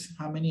hours?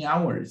 How many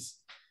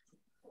hours?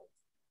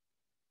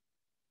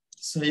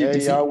 So you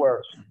 8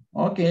 hours.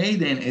 Okay,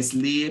 then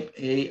sleep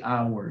 8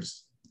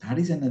 hours. That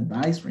is an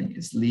advice,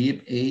 right?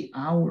 Sleep 8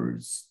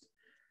 hours.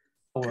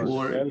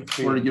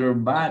 For your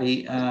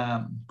body.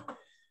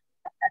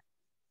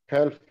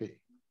 Healthy.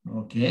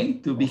 Okay,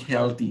 to be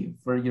healthy.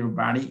 For your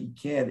body,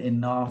 get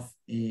enough,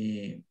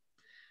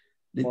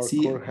 let's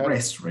see,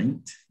 rest,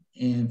 right?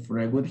 And for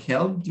a good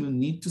health, you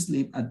need to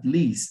sleep at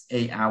least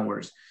 8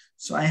 hours.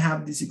 So I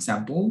have these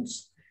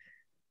examples.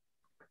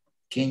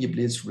 Can you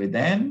please read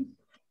them?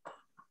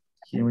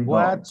 Here we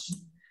go.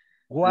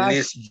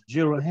 Wash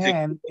your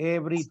hand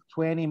every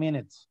 20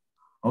 minutes.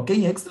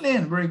 Okay,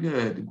 excellent, very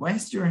good.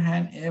 Wash your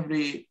hand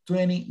every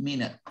 20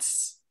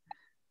 minutes.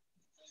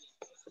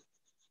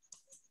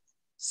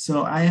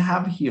 So I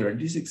have here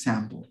these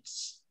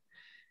examples.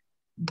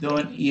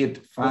 Don't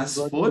eat fast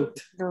food.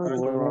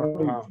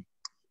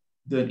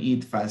 Don't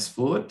eat fast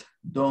food.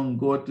 Don't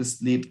go to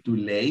sleep too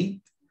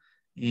late.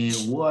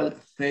 Walk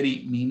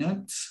 30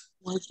 minutes.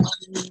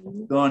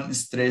 Don't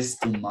stress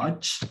too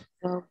much.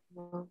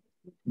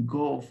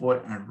 Go for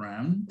a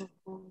run.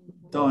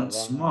 Don't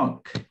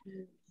smoke.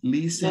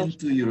 Listen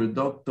to your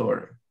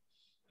doctor.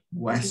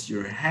 Wash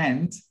your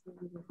hands.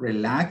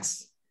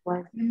 Relax.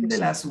 And the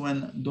last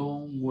one,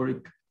 don't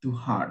work too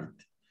hard.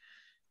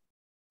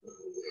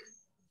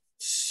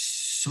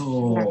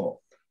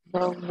 So,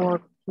 don't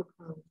work too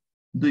hard.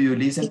 Do you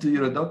listen to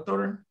your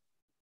doctor?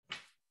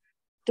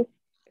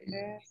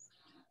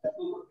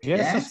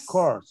 Yes, of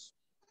course.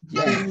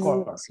 Yes. Of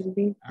course.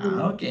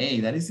 Okay,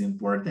 that is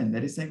important.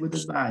 That is a good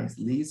advice.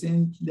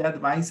 Listen to the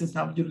advices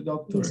of your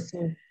doctor.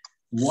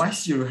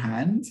 Wash your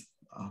hands.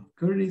 Of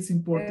course, it's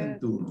important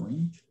too,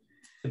 right?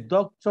 The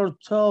doctor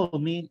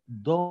told me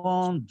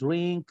don't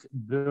drink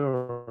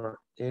beer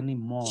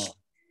anymore.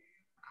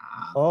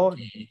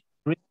 Okay.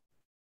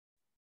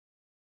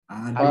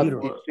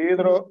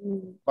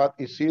 But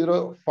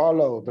Isidro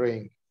follow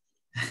drink.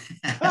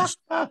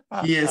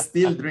 He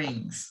still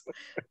drinks.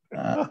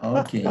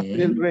 Okay.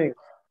 Still drink.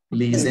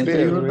 Listen to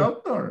your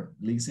doctor.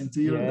 Listen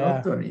to your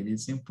doctor. It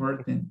is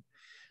important.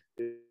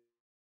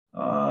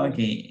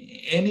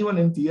 Okay. Any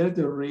volunteer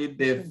to read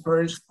the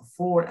first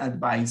 4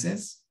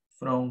 advices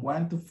from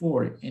 1 to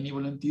 4? Any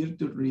volunteer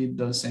to read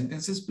those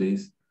sentences,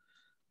 please?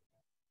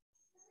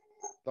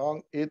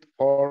 Don't eat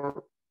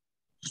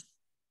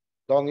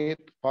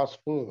fast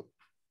food.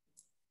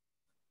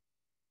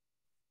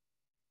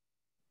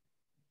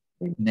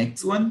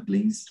 Next one,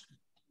 please.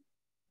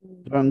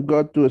 Don't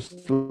go to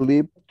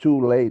sleep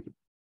too late.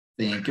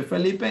 Thank you,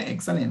 Felipe.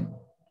 Excellent.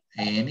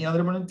 Any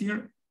other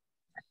volunteer?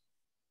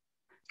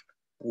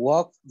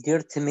 Walk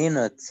 30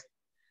 minutes.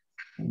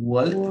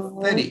 Walk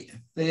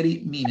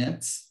 30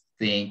 minutes.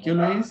 Thank you,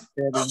 Luis.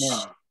 30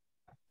 minutes.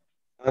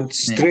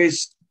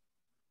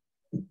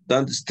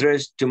 Don't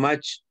stress too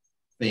much.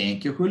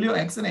 Thank you, Julio.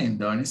 Excellent.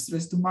 Don't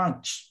stress too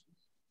much.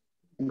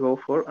 Go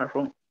for a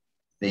run.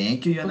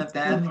 Thank you,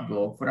 Jonathan.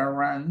 Go for a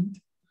run.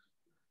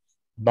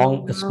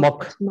 Don't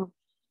smoke.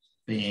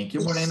 Thank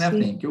you, Morena.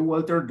 Thank you,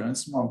 Walter. Don't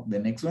smoke. The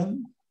next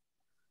one.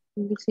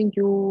 Listen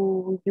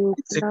to your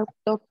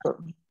doctor.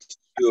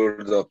 Your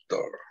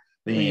doctor.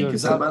 Thank you,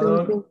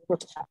 Salvador.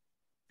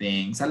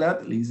 Thanks a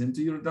lot. Listen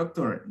to your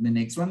doctor. The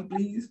next one,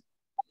 please.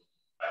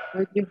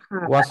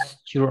 Wash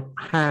your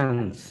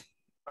hands.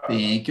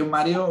 Thank you,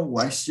 Mario.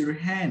 Wash your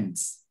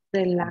hands.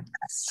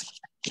 Relax.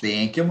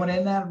 Thank you,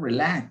 Morena.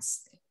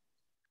 Relax.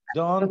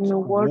 Don't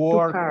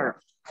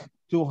work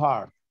too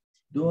hard.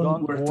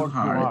 Don't work too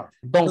hard.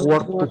 Don't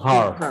work too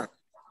hard.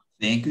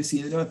 Thank you,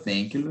 Isidro.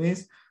 Thank you,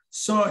 Luis.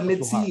 So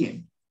let's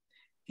see.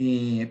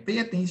 Pay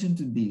attention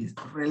to this.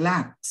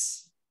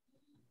 Relax.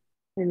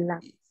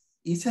 Relax.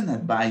 It's an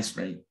advice,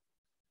 right?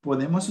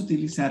 Podemos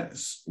utilizar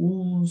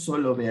un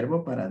solo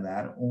verbo para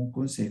dar un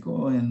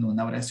consejo en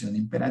una oración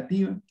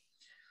imperativa.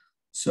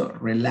 So,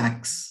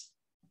 relax.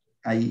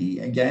 Ahí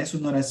ya es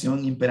una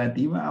oración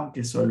imperativa,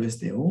 aunque solo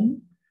esté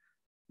un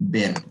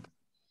verbo.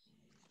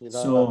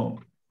 So,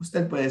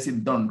 usted puede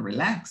decir, don't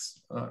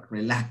relax, o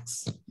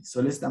relax.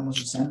 Solo estamos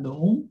usando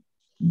un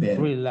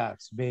verbo.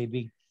 Relax,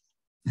 baby.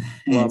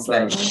 It's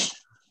like,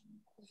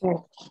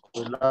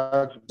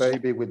 Relax,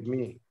 baby, with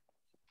me.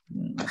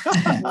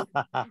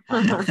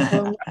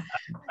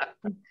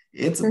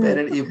 it's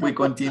better if we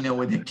continue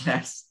with the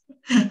class.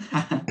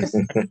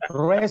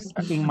 Rest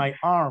in my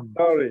arm.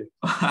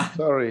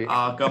 Sorry.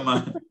 Oh, come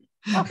on.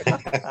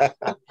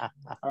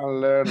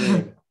 I'm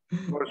learning.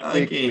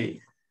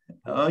 Okay.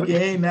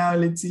 Okay, now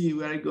let's see.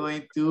 We're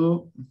going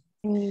to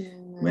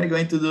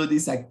do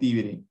this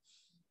activity.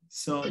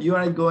 So you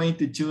are going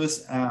to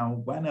choose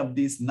one of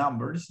these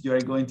numbers. You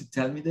are going to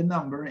tell me the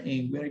number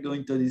and we are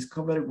going to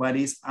discover what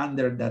is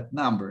under that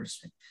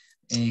numbers.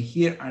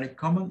 Here are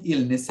common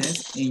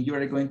illnesses and you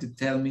are going to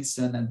tell me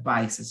some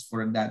advices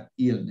for that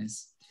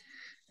illness.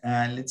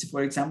 Let's see,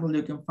 for example,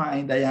 you can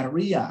find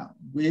diarrhea,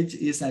 which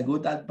is a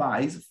good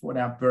advice for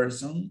a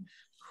person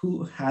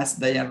who has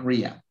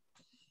diarrhea.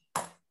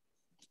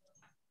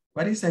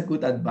 What is a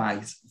good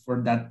advice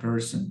for that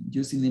person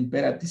using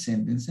imperative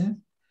sentences?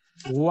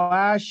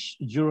 Wash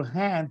your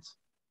hands.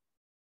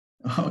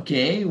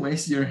 Okay,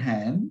 wash your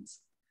hands.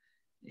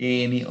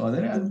 Any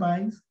other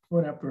advice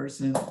for a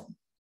person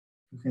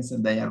who has a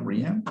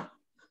diarrhea?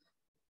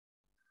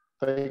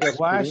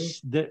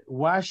 Wash the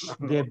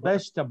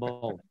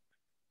vegetable.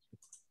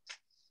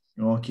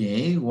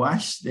 Okay,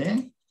 wash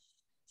the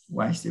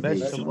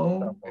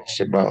vegetable.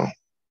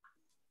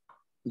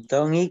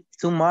 Don't eat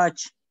too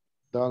much.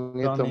 Don't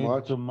eat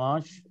too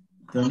much.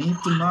 Don't eat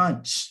too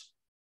much.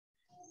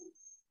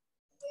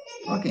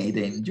 Okay,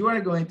 then you are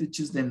going to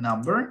choose the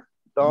number.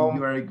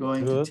 You are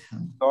going to tell.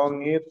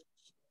 Don't eat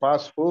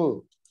fast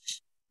food.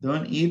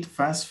 Don't eat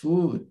fast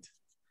food.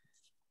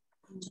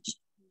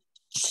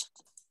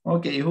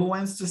 Okay, who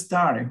wants to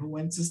start? Who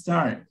wants to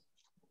start?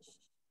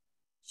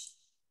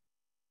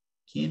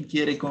 ¿Quién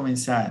quiere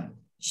comenzar?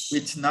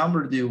 Which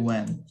number do you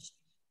want?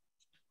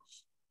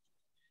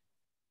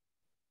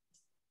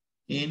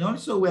 And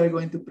also we are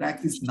going to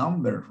practice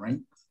numbers,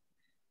 right?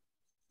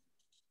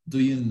 Do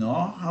you know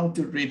how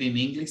to read in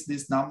English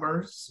these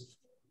numbers?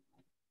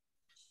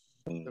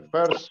 The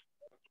first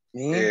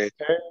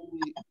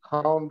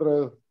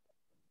 800.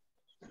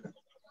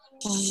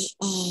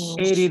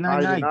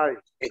 899.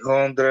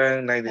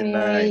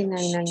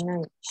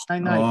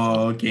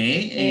 899.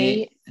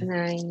 Okay.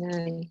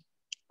 899.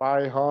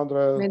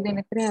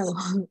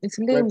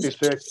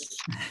 526.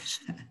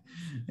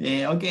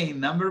 Okay,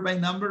 number by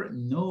number.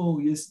 No,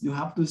 you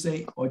have to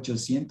say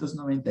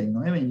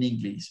 899 in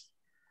English.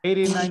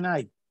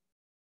 899.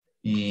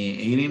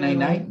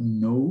 899,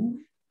 no.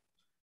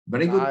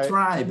 Very good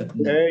try, but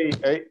no.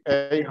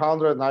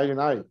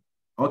 899.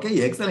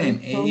 Okay,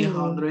 excellent.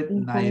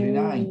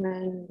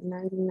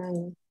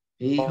 899.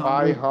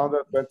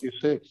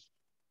 526.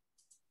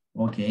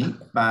 Okay,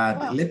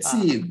 but let's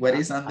see what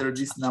is under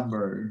this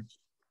number.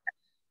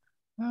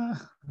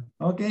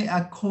 Okay,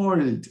 a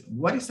cold.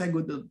 What is a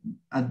good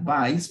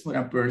advice for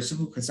a person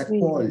who has a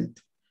cold?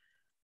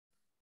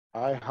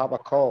 I have a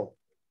cold.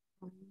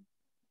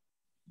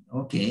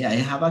 Okay, I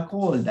have a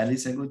cold. That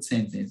is a good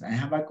sentence. I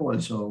have a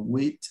cold. So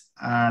which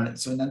are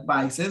some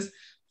advices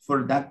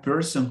for that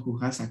person who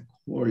has a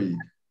cold?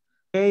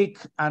 Take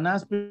an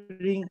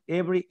aspirin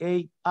every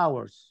 8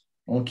 hours.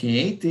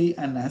 Okay, take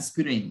an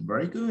aspirin.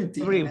 Very good.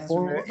 Take Every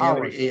 4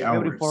 hours. Every 8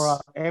 hours.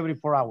 Every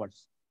 4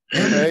 hours.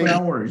 Every 4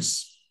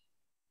 hours.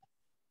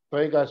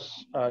 Take a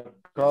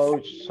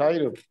cough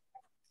syrup.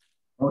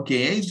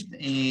 Okay,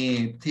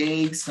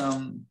 take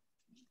some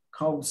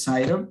cough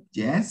syrup.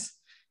 Yes.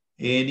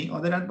 Any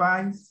other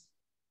advice?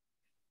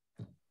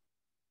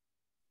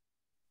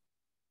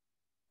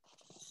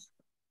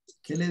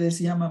 ¿Qué le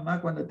decía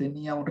mamá cuando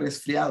tenía un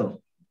resfriado?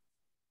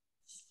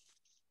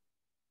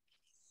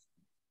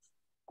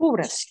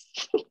 Cúbrase.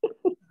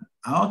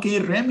 Okay,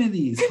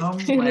 remedies.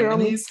 Home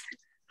remedies.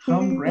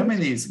 Home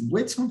remedies.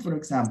 Which one, for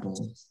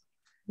example?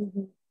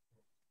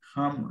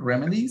 Home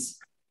remedies.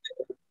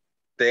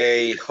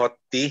 Take hot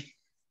tea.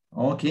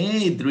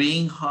 Okay,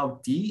 drink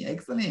hot tea.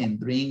 Excellent.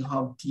 Drink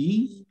hot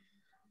tea.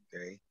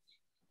 Okay.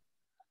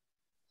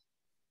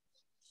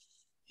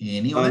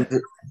 Any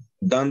other?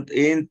 Don't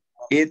eat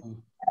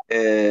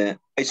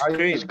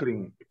ice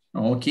cream.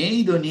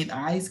 Okay, don't eat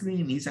ice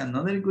cream. Is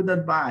another good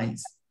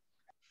advice.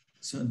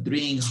 So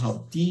drink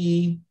hot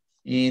tea,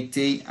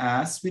 take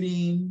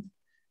aspirin,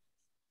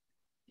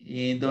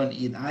 don't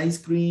eat ice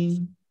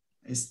cream.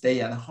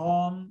 stay at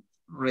home,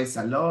 rest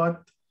a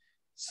lot.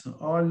 So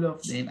all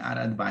of them are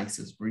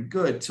advices. Very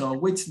good. So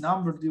which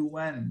number do you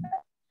want?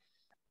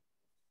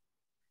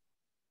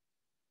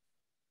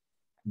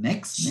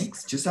 Next,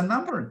 just a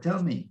number,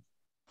 tell me.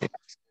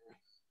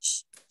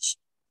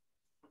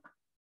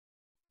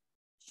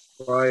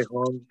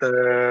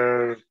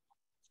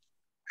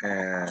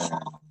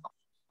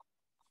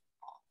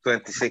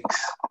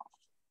 526.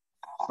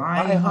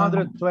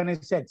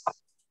 526.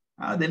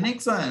 The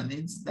next one,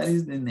 that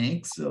is the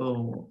next.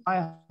 So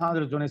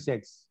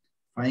 526.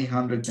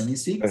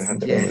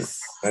 526,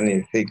 yes.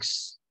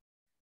 526.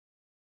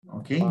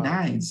 Okay,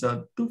 nice.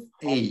 So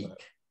toothache.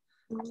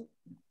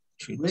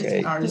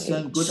 Which are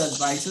some good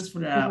advices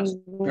for a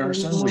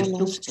person with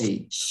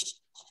toothache?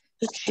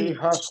 She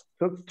has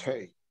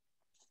toothache.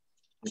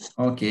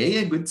 Okay,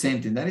 a good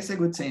sentence. That is a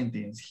good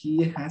sentence.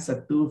 He has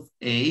a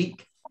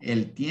toothache.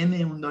 Él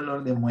tiene un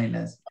dolor de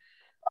muelas.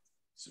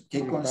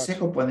 ¿Qué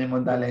consejo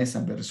podemos darle a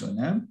esa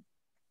persona?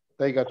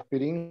 Take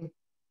aspirin.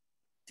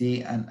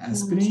 Take an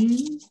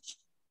aspirin.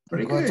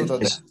 Very good.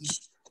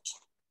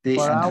 Take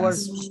For an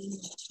hours.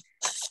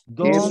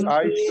 Eat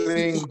ice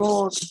cream.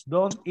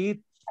 Don't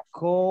eat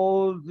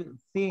cold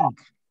things.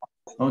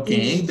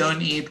 Okay,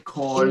 don't eat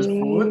cold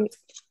food.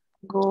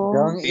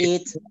 Don't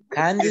eat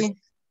candy.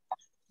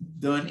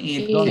 Don't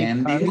eat Don't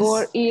candies.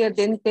 Go to the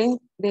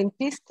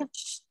dentist.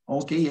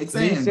 Okay,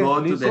 excellent.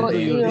 Go to the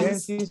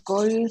dentist.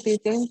 Go to the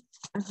dentist.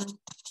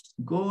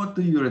 Go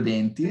to your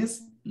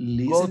dentist.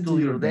 Listen to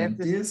your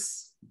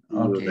dentist.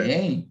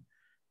 Okay.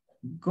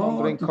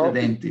 Go to the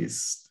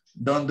dentist.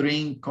 Don't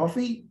drink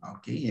coffee.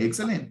 Okay,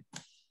 excellent.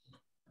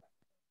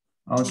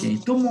 Okay,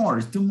 two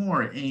more. Tell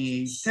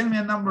me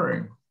a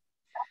number.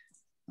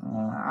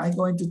 I'm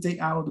going to take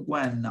out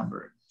one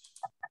number.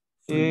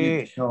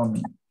 Tell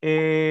me.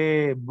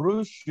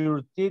 Brush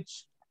your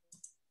teeth.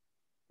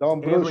 Don't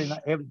brush.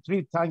 Every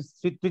three times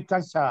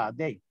a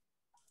day.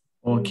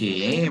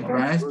 Okay,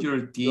 brush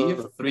your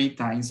teeth 3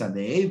 times a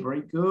day.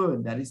 Very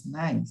good. That is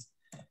nice.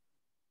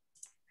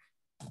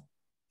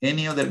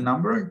 Any other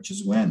number?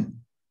 Just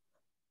one.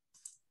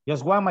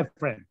 Just one, my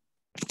friend.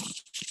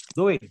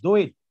 Do it. Do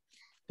it.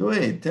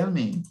 Tell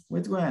me.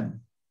 Which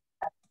one?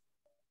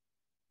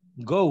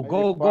 Go.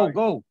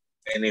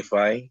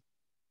 25.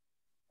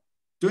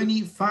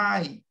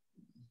 25.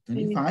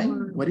 25?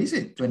 What is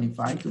it?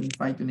 25.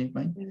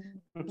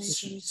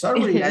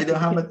 Sorry, I don't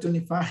have a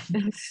 25.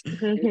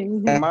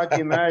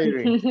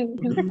 Imaginary.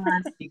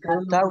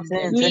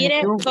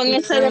 Mire, con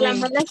eso de la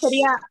muela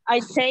sería I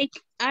take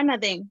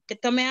Anaden, que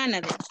tome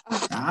Anaden.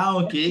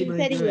 Okay,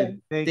 very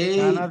good. Take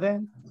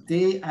Anaden.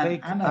 Take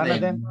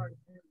Anaden.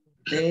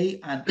 Le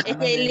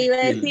iba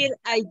a decir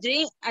I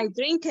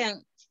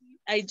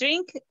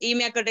drink y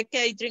me acordé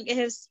que I drink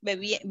es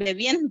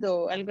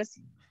bebiendo, algo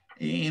así.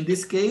 In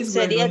this case,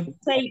 we're going to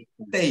take.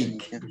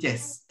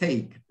 Yes,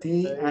 take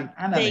an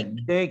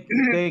anaden. Take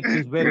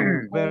is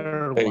better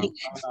one.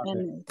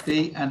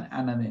 Take an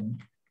anaden.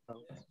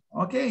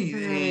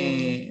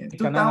 Okay,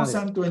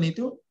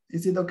 2022,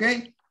 is it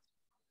okay?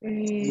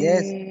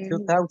 Yes,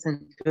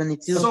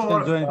 2022.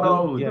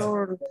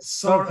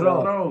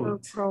 Sore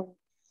throat.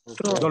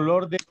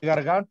 Dolor de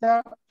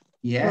garganta.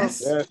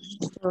 Yes.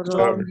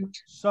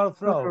 Sore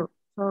throat.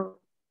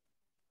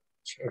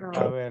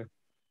 A ver.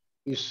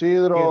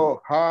 Isidro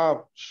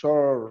have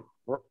sore.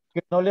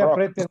 Que no le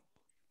aprieten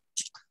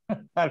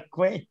al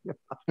cuello.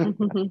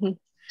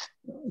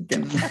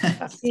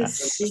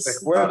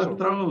 Sore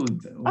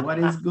throat. What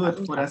is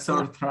good for a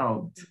sore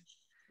throat?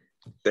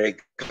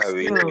 Take a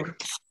vinegar.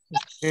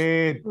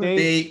 Take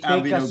a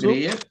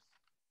vinegar.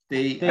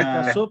 Take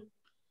a soup.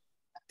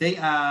 Take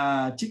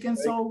a chicken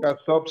soup. Take a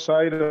soup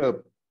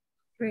syrup.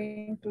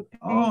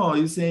 Oh,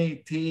 you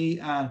say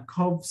take a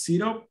cough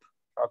syrup?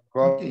 A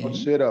cough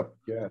syrup,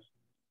 yes.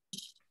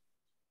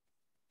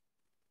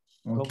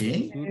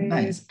 Okay,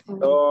 nice.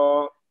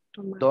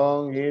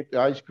 Don't eat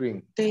ice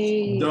cream.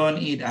 Don't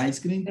eat ice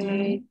cream.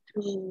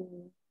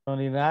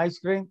 Don't eat ice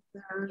cream.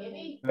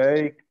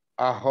 Take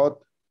a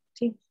hot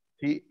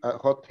tea.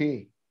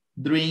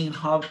 Drink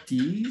hot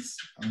teas.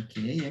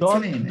 Okay,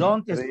 excellent.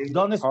 Don't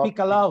speak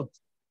aloud.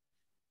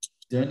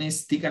 Don't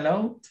speak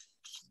aloud.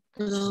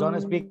 Don't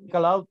speak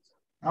aloud.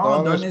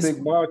 Oh, don't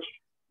speak much.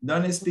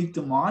 Don't speak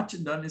too much.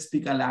 Don't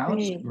speak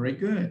aloud. Very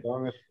good.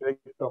 Don't speak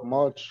too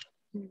much.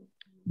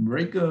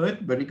 Very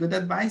good. Very good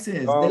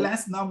advices. The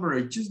last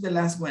number. Choose the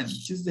last one.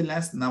 Choose the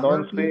last number.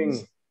 Don't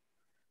sing.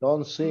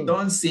 Don't sing.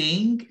 Don't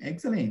sing.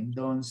 Excellent.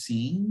 Don't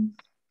sing.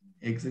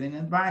 Excellent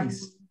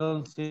advice.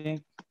 Don't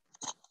sing.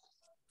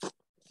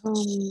 No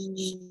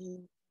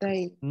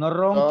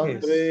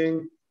ronques.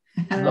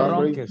 No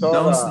ronques.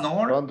 Don't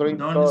snore. Don't drink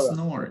Don't soda.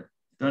 snore.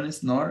 Don't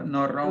snore.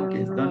 No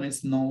ronques. Don't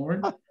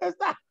snore.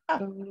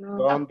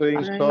 Don't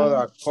drink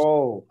soda.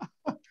 Cold.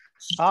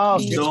 Oh,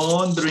 okay.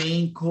 Don't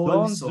drink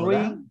cold soda.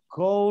 Drink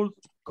cold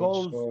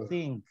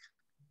thing.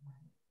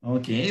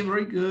 Okay,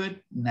 very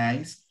good.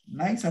 Nice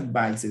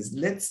advices.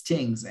 Let's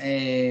change.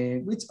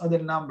 Which other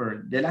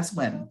number? The last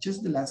one. Choose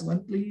the last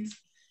one, please.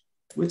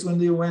 Which one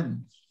do you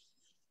want?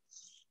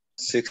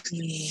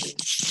 60.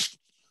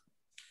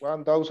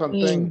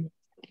 1010.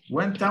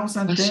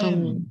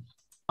 1010.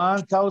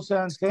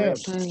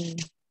 1010.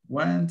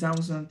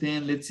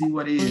 1010. Let's see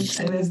what it is.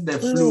 It is the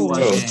flu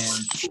again.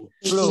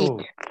 Flu.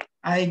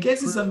 I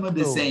guess it's almost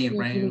the same,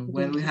 right?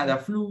 When we had a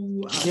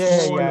flu, a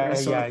cold, a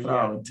sore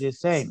throat. The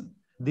same.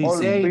 The All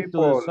same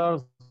people, to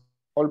sore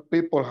all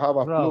people have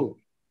a throat. flu.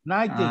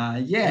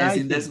 19. Yes,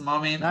 in this 19.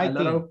 moment, 19.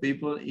 a lot of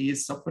people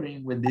is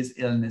suffering with these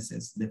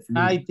illnesses, the flu.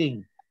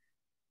 19.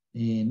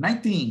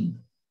 19.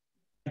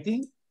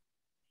 19?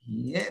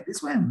 Yeah,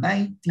 this one,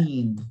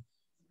 19.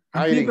 A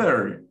 19.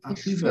 fever. A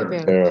fever.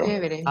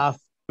 A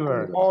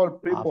fever. All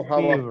people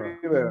have a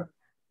fever.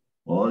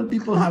 All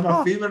people have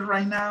a fever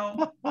right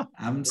now.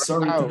 I'm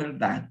sorry to hear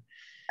that.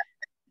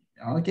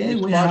 Okay,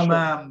 we have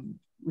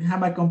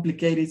a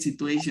complicated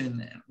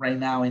situation right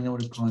now in our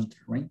country,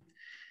 right?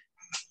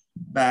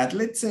 But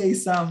let's say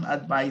some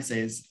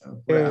advices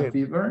for a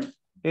fever.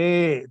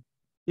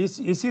 Is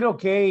it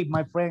okay,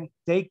 my friend,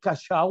 take a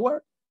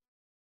shower?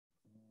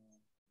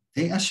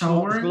 Take a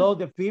shower? To slow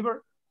the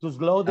fever? To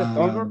slow the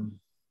fever?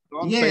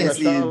 Yes,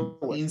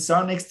 in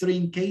some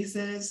extreme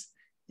cases,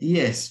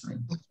 yes.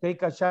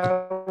 Take a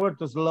shower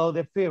to slow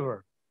the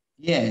fever.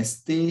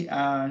 Yes, take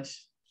a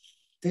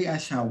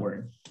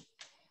shower.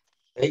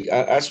 Take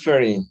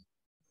aspirin.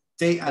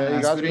 Take an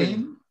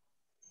aspirin.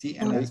 Take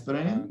an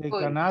aspirin. Take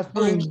an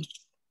aspirin.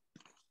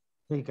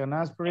 Take an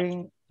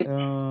aspirin.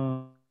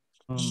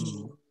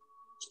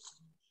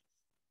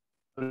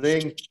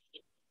 Drink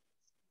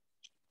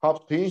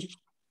hot tea.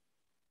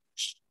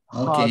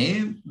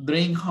 Okay,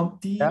 drink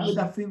hot tea with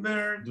a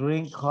fever.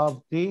 Drink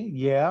hot tea,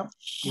 yeah.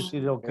 Is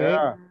it okay?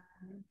 Yeah.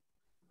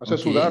 Hace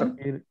sudar.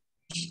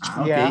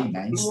 Okay,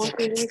 nice.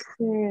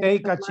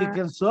 Take a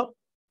chicken soup.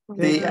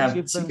 Take a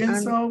chicken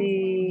soup.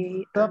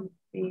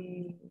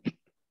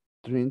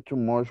 Drink too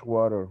much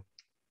water.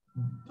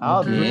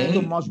 Oh, drink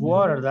too much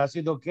water. That's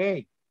it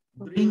okay.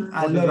 Drink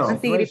a lot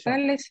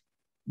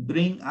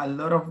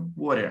of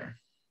water.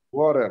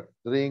 Water.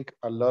 Drink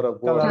a lot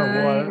of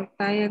water.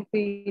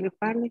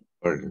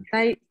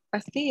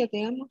 Pastillas,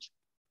 digamos.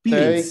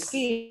 Pills.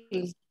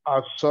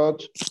 A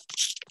shot.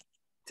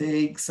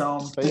 Take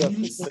some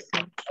pills.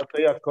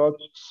 Take a cough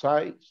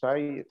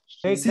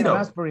Take an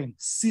aspirin.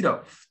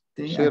 Syrup.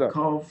 Take a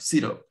cough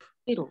syrup.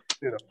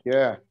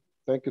 Yeah.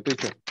 Thank you,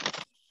 teacher.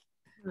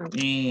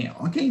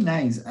 Okay,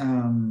 nice.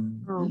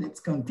 Let's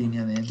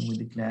continue then with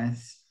the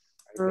class.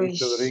 I need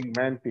to drink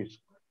Mantis.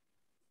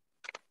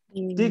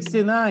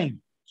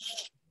 69.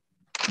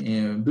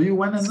 Do you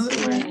want another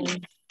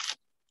one?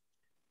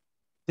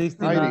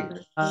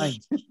 69.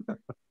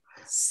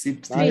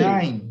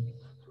 69.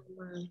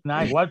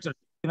 9. Walter,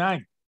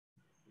 69.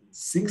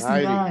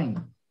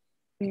 69.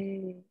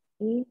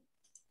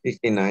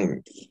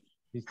 69.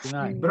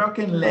 69.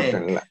 Broken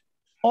leg.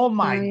 Oh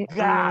my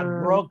God,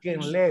 broken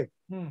leg.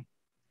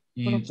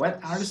 What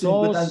are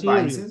some good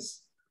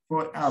advices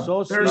for a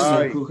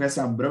person who has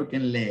a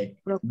broken leg?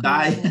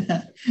 Die.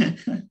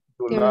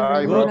 Go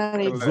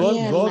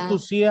to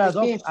see a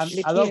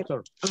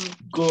doctor.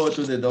 Go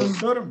to the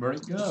doctor. Very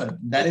good.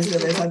 That is the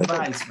best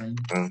advice, man.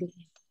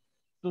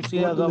 To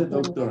see a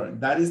doctor.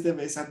 That is the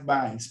best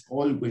advice.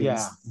 Always.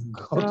 Yeah.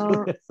 Go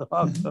to the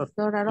doctor.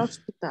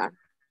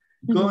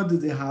 Go to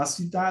the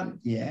hospital.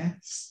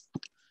 Yes.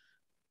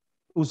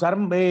 Usar,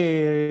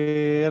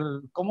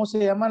 ¿cómo se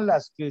llaman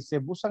las que se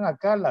usan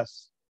acá?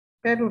 Las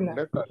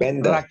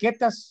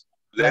raquetas.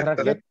 Las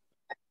raquetas.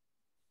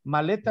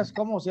 Maletas,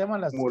 ¿cómo se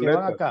llaman las que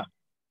van acá?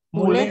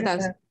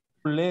 Muletas.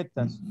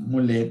 Muletas.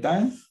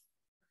 Muletas.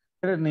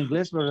 En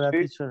inglés, ¿verdad,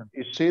 teacher?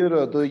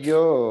 Isidro, do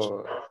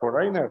you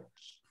foreigner?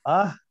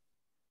 Ah.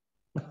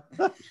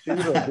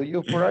 Isidro, do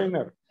you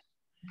foreigner?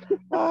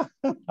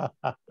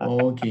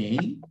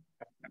 Okay.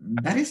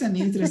 That is an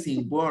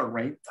interesting word,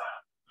 right?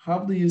 How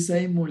do you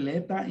say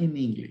muleta in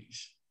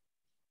English?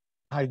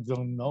 I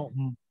don't know.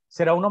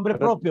 ¿Será un nombre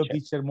propio,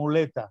 teacher,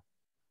 muleta?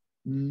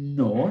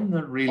 No,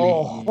 not really.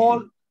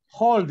 Oh,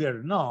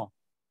 holder, no.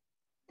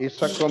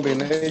 It's a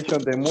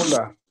combination de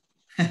mula.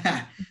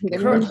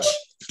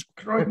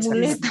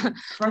 Crutches.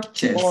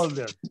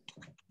 Holder.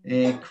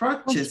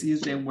 Crutches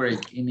is the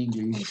word in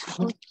English.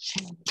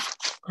 Crutches.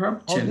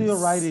 How do you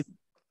write it?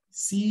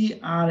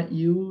 C-R-U-T-C-H-E-S.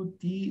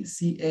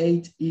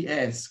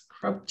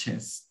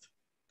 Crutches.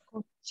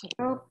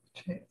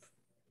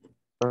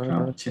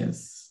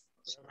 Crutches.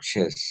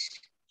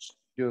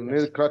 You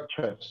need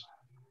crutches.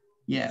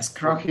 Yes,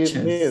 crutches.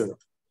 You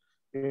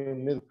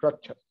need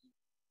crutches.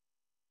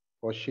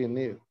 Or she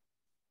need.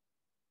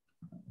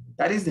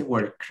 That is the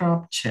word,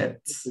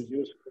 crutches. To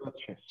use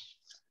crutches.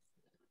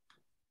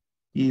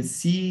 Is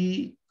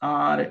C-R-U-T-C-H-E-S.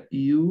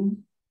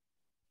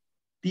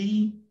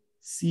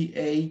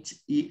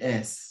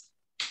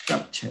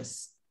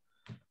 Crutches.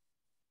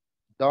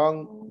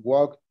 Don't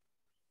walk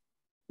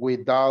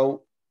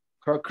without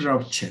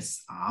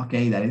crutches.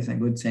 Okay, that is a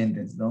good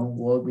sentence. Don't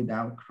walk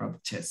without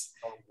crutches.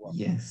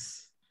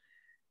 Yes.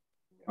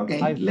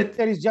 Okay.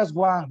 There is just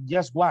one.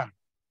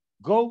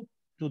 Go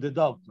to the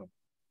doctor.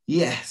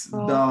 Yes.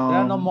 There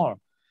are no more.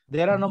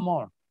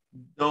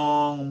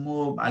 Don't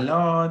move a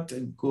lot.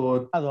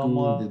 Go to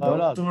the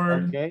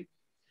doctor. Okay.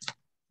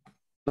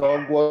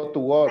 Don't go to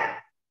work.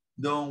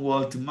 Don't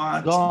walk too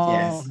much. Don't,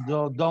 Yes.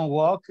 don't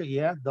walk.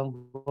 Yeah,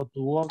 don't go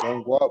to work.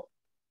 Don't walk.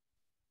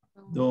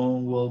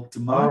 Don't walk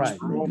too much. All right.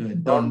 Very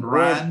good. Don't Don't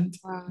run.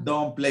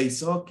 Don't play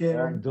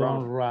soccer.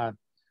 Don't run.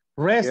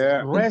 Rest,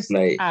 Yeah. rest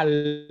Play. a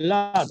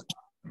lot.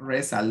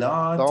 Rest a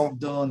lot.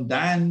 Don't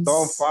dance.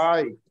 Don't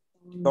fight.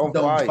 Don't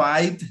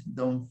fight.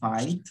 Don't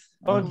fight.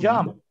 Don't Okay.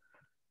 jump.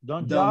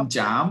 Don't Don't jump.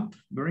 jump.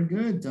 Very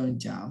good. Don't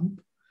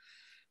jump.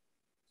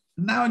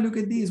 Now look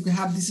at this. We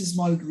have this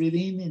small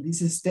reading, and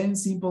this is 10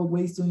 simple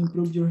ways to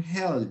improve your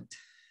health.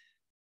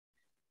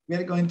 We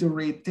are going to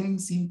read 10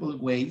 simple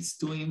ways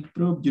to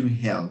improve your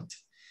health.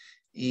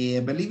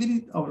 Believe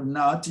it or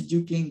not,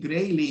 you can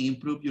greatly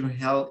improve your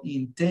health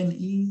in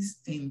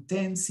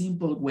 10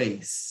 simple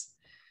ways.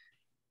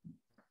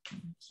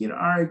 Here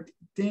are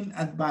 10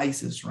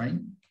 advices, right?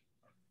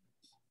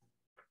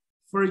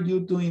 For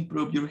you to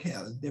improve your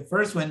health. The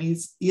first one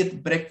is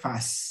eat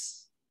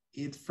breakfast.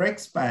 Eat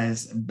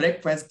breakfast.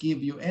 Breakfast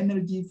gives you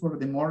energy for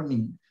the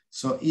morning.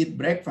 So eat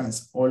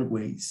breakfast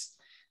always.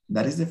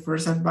 That is the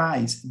first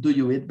advice. Do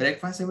you eat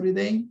breakfast every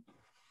day?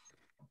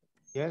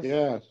 Yes.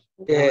 Yes.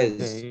 Yes.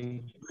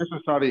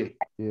 Necessary.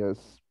 Yes.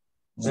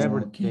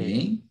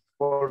 Okay.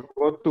 Or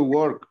go to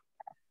work.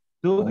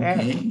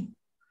 Okay.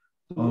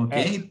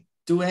 Okay.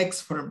 2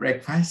 eggs for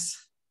breakfast.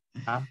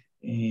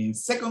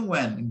 Second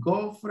one,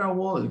 go for a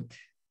walk.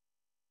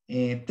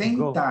 Take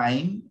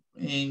time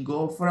and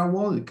go for a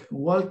walk.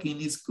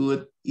 Walking is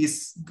good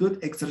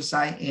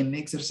exercise, and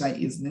exercise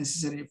is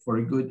necessary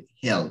for good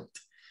health.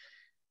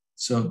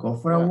 So go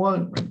for a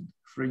walk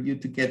for you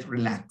to get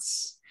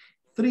relaxed.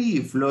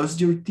 3, floss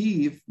your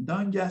teeth.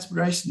 Don't just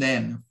brush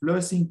them.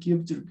 Flossing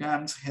keeps your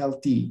gums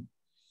healthy.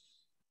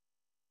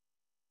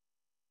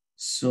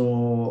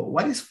 So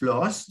what is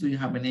floss? Do you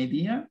have an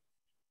idea?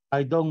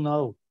 I don't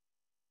know.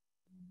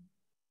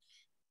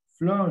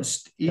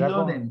 Floss,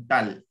 hilo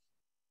dental.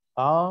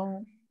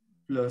 Oh.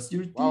 Floss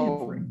your teeth.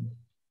 Wow. Friend.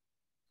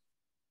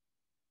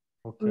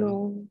 Okay.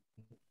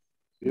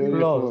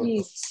 Beautiful.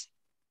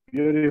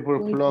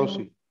 Beautiful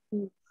flossy.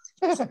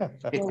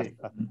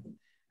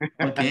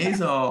 Okay,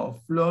 so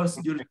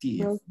floss your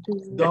teeth.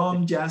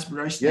 Don't just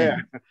brush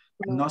them.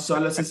 No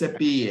solo se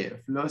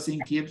cepille.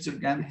 Flossing keeps your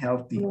gum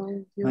healthy.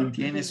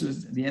 Mantiene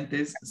sus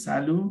dientes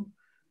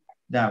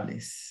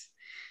saludables.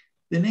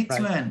 The next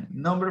one,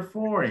 number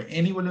 4.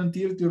 Any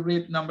volunteer to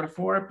read number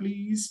 4,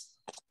 please?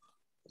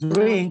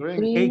 Drink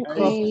a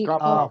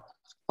cup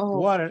of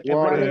water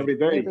every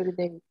day.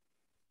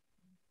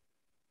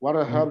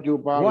 Water helps your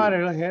body.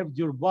 Water helps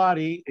your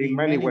body in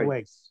many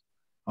ways.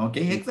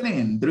 Okay,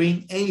 excellent.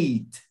 Drink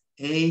 8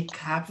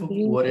 cups of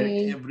water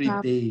every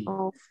day.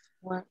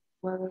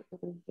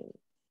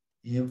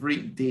 Every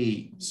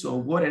day. So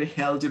water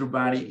helps your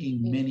body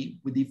in many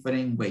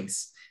different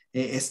ways.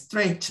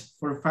 Stretch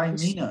for 5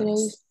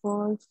 minutes.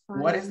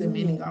 What is the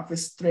meaning of a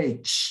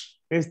stretch?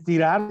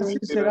 Estirarse.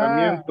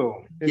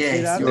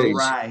 Yes, you're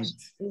right.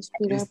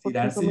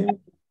 Estirarse.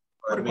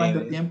 ¿Por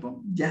cuánto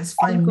tiempo? Just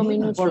 5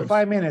 minutes. For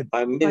 5 minutes.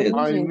 5 minutes.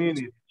 5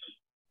 minutes.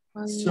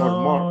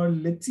 So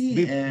let's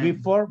see.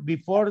 Before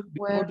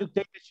you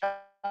take a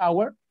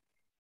shower,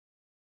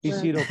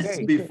 is it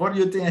okay? Before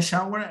you take a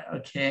shower,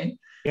 okay.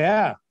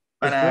 Yeah.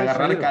 Para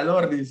agarrar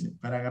calor, dice.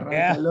 Para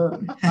agarrar calor.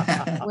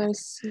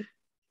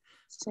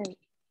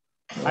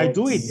 I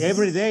do it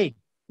every day.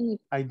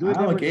 I do it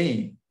every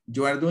day.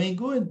 You are doing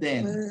good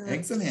then.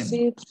 Excellent.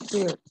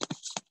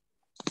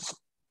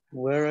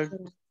 Wear a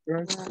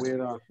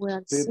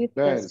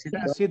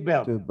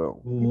seatbelt.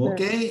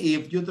 Okay,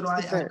 if you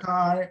drive a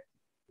car,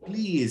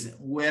 please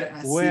wear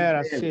a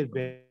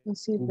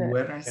seatbelt.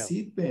 Wear a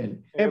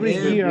seatbelt. Every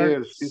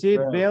year,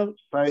 seatbelt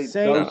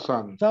saves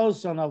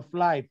thousands of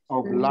lives.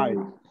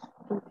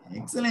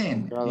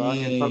 Excellent.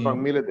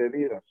 Miles de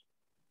vidas.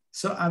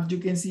 So as you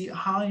can see,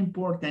 how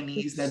important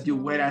it is that you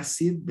wear a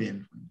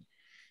seatbelt.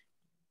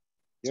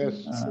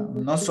 Yes.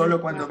 No solo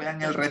cuando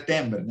vean el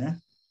retén, ¿verdad?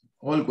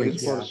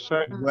 Always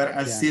wear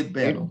a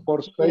seatbelt.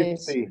 For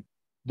safety.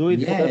 Do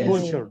it for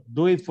culture.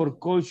 Do it for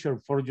culture,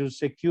 for your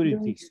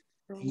security.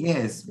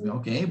 Yes.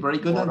 Okay. Very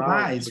good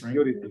advice. Right?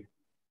 Do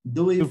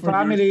it your for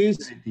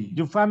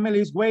your family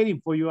is waiting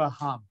for you at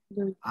home.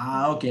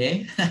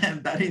 Okay.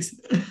 that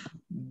is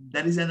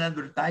an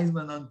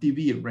advertisement on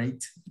TV,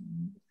 right?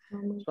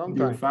 Sometimes.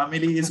 Your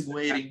family is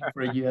waiting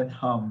for you at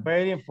home.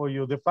 Waiting for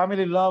you. The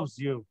family loves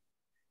you.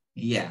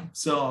 Yeah.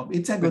 So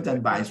it's a good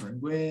advice, right?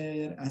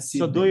 Wear a seatbelt.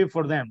 So do it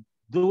for them.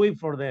 Do it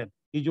for them.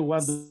 If you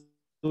want to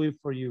do it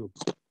for you.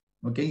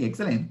 Okay,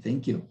 excellent.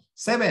 Thank you.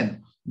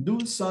 7,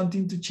 do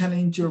something to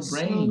challenge your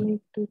brain.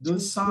 Do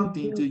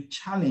something to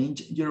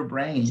challenge your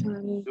brain.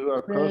 Do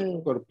a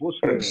crossword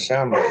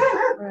puzzle.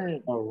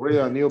 Or read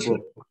a new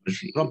book.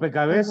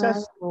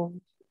 Rompecabezas.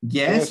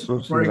 Yes,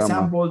 for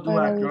example, do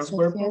a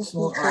crossword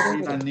puzzle or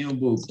read a new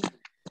book.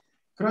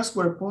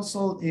 Crossword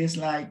puzzle is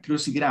like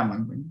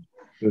crucigrama. Right?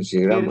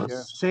 Crucigrama.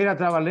 Say a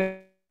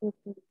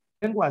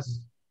trabalenguas.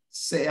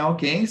 Say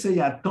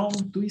a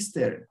tongue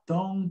twister.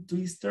 Tongue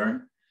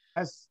twister.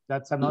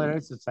 that's another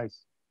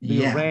exercise.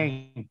 Your Yeah.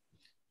 brain.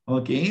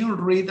 Okay,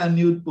 read a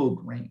new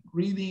book, right?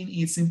 Reading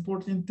is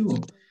important too.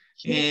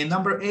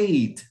 Number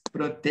 8,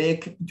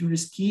 protect your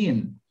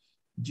skin.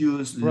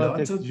 Use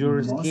lots of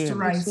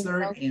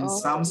moisturizer and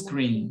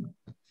sunscreen.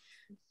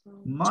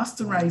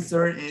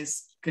 Moisturizer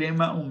es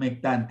crema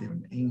humectante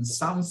and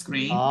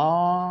sunscreen,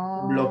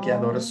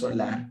 bloqueador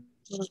solar.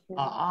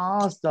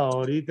 Hasta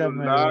ahorita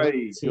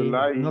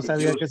no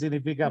sabía qué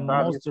significa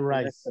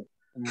moisturize.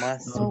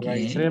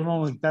 Okay. Crema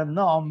humectante,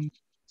 no,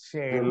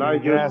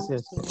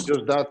 gracias.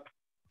 Just that.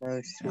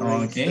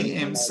 Okay,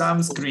 and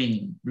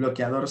sunscreen,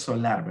 bloqueador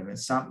solar, ¿verdad?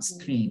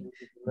 Sunscreen.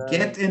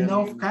 Get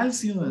enough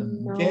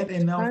calcium. Get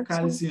enough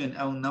calcium.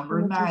 On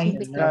number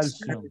 9,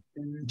 Calcium.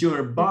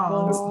 your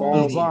bones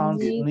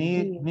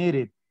Need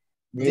it.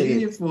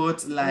 Dairy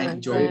foods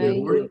like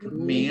yogurt,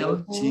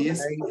 milk,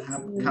 cheese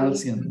have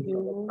calcium.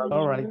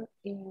 All right.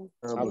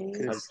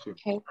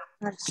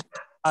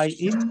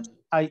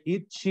 I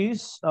eat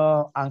cheese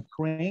and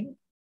cream.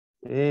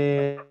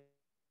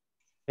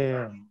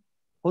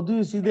 What do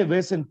you see de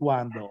vez en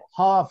cuando?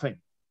 How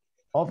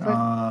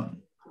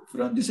often?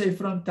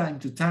 From time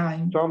to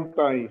time.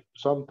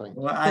 Sometimes.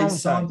 Well, I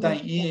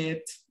sometimes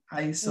eat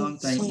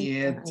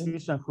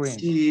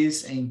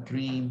cheese and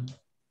cream.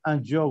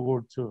 And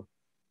yogurt too.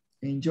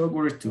 And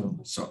yogurt too.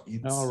 So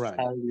it's, all right.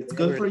 It's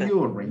good for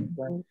you, right?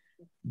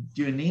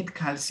 You need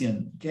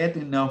calcium. Get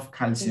enough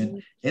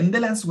calcium. And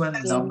the last one,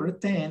 number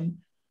 10,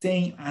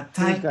 take a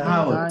time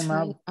out.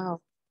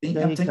 Take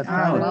a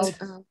time out.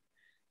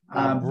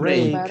 A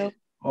break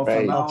of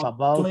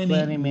about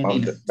 20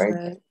 minutes.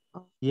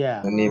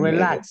 Yeah,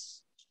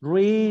 relax.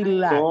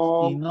 Relax.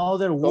 In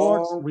other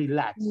words,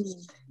 relax.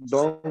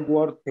 Don't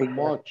work too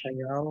much.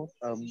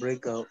 A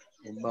break of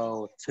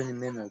about 20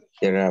 minutes.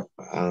 Get up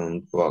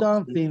and walk.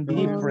 Something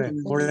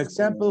different. For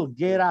example,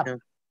 get up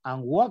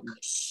and walk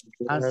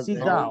and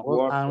sit down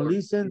and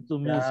listen to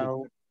music.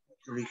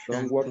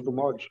 Don't work too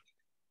much.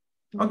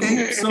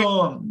 Okay,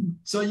 so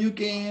you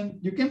can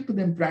put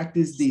in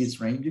practice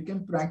this, right? You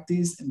can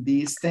practice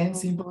these 10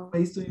 simple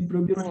ways to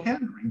improve your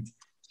health, right?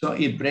 So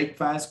eat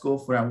breakfast, go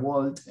for a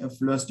walk,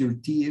 floss your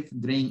teeth,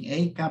 drink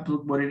a cup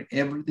of water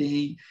every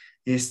day,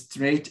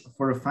 stretch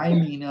for 5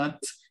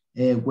 minutes,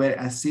 wear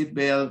a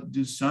seatbelt,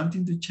 do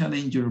something to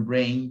challenge your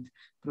brain,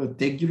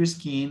 protect your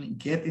skin,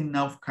 get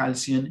enough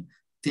calcium,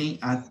 take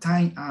a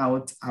time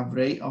out, a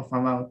break of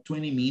about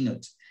 20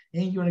 minutes,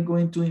 and you are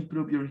going to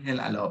improve your health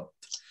a lot.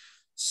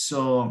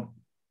 So,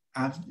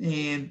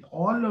 and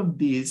all of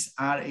these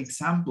are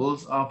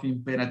examples of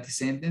imperative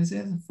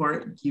sentences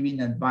for giving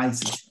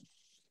advices.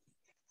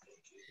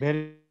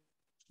 Very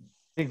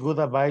good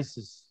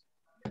advices.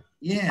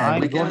 Yeah,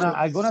 I'm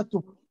gonna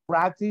to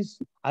practice.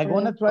 I'm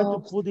gonna try to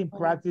put in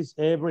practice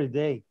every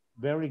day.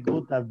 Very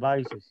good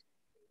advices.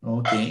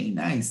 Okay,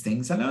 nice.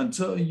 Thanks a lot.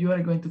 So you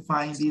are going to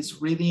find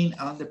this reading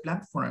on the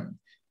platform.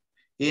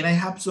 And I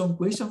have some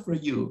questions for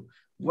you.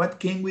 What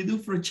can we do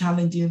for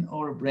challenging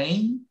our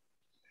brain?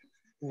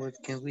 What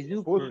can we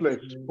do?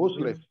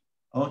 Puzzles.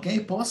 Okay,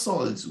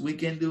 puzzles. We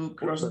can do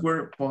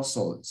crossword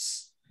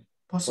puzzles.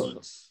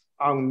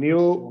 And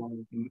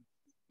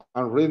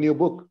read new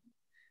book.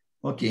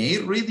 Okay,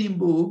 reading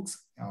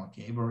books.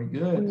 Okay, very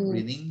good.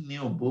 Reading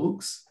new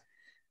books.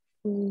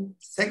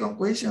 Second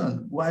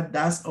question, what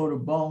does our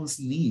bones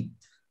need?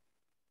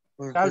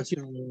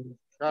 Calcium.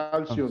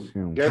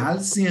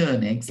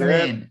 Calcium,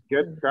 excellent.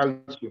 Get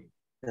calcium.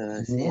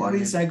 What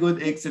is a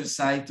good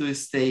exercise to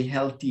stay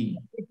healthy?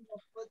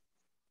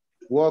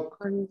 Walk.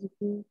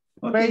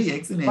 Okay,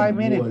 excellent. 5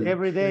 minutes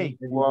every day.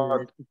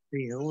 Walk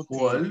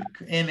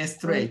and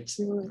stretch.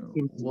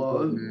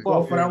 Walk,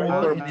 go for a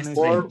walk and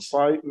stretch.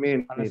 5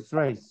 minutes. And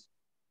stretch.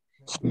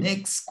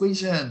 Next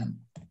question.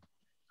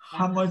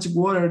 How much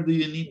water do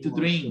you need to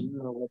drink?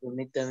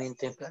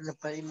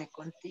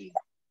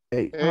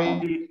 8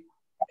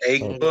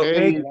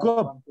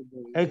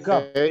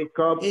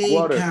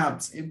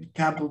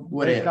 cup of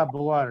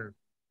water.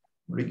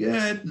 Very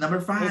good. Number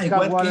 5.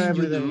 What can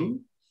you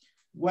do?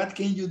 What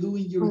can you do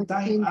in your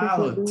time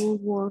out?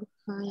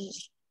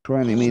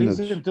 20 minutes.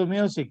 Listen to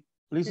music.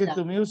 Listen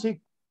to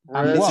music.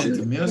 And listen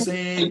to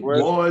music.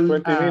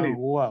 Walk. And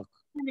walk.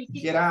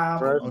 Get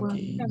up.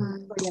 Okay.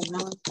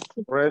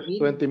 Rest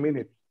 20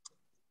 minutes.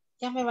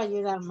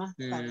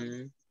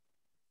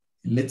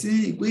 Let's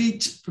see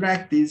which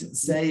practice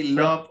say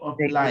love of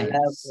life.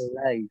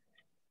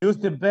 Use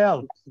the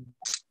belt.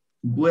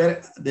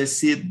 Wear the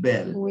seat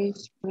belt.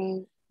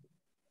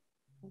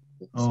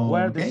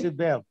 Wear the seat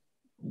belt.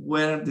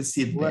 Wear the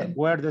seat belt.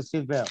 Wear the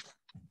seat belt.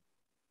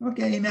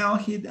 Okay, now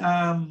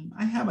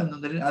I have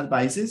another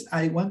advices.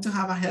 I want to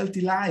have a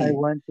healthy life. I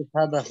want to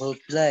have a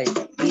healthy life.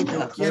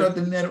 Quiero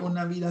tener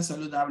una vida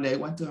saludable. I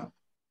want to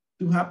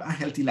have a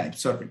healthy life.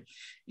 Sorry.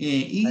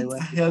 Eat a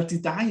healthy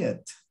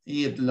diet.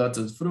 Eat lots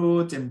of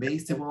fruit and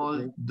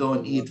vegetables.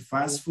 Don't eat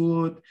fast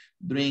food.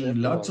 Drink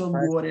lots of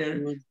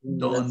water.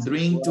 Don't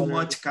drink too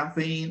much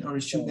caffeine or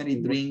sugary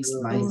drinks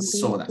like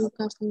soda.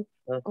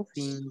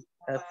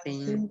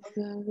 Caffeine,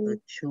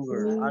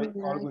 sugar. I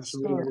always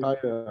feel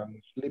tired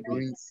and sleepy.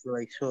 Drinks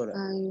like soda.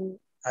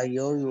 I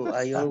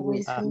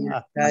always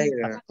feel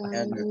tired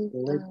and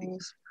sleepy.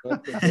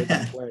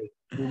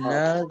 Do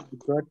not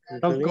go to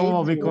Son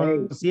como mi sleep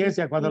late.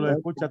 conciencia cuando lo Go to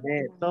escuchan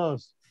bed.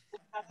 todos.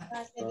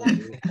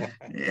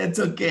 It's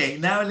okay.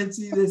 Now let's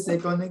see the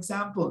second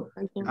example.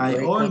 I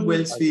Wake up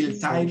always at feel the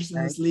tired same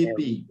and time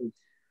sleepy.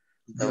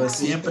 Yo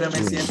siempre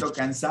me siento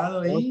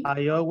cansado y...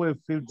 I always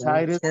feel Don't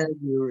tired.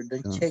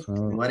 check.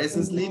 What is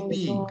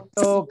sleepy?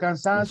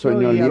 Cansancio y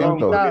Soñoliento.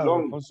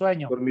 agotado, con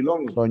sueño.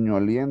 Dormilón.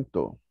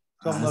 Soñoliento.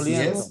 Así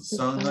Somnoliento. es,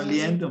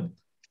 somnoliento.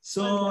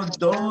 So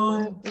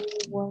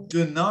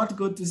do not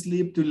go to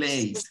sleep too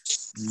late.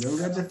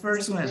 Look at the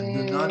first one.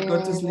 Do not go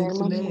to sleep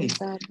too late.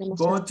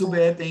 Go to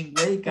bed and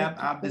wake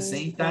up at the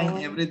same time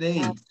every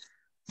day.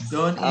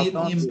 Don't eat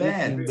Don't in eat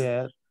bed. in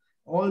bed.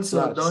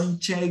 Also, don't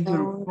check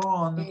your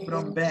phone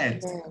from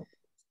bed.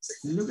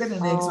 Look at the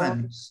next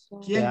one.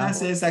 ¿Quién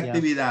hace esa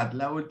actividad?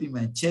 La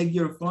última. Check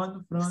your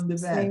phone from the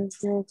bed.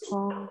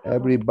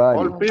 Everybody.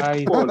 All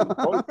people.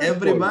 All people.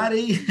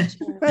 Everybody.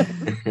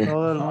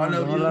 Todo el All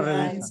mundo of no you la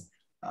guys. revisa.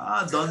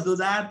 Ah, don't do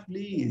that,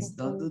 please.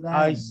 Don't do that.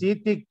 I see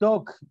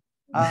TikTok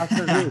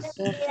after this.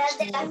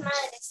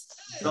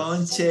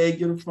 Don't check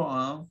your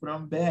phone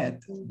from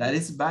bed. That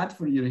is bad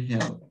for your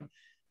health.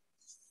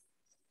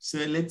 So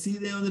let's see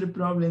the other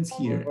problems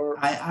here.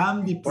 I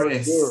am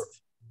depressed.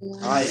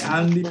 I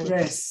am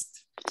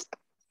depressed.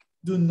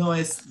 Do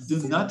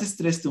not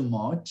stress too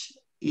much.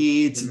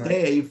 Each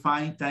day,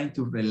 find time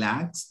to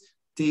relax,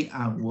 take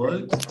a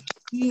walk,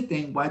 eat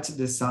and watch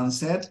the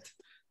sunset,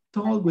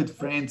 talk with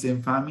friends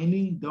and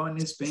family. Don't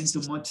spend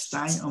too much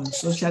time on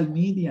social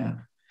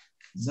media.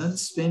 Don't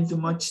spend too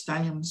much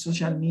time on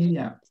social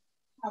media.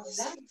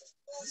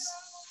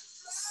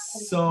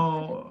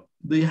 So,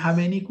 do you have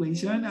any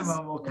question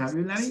about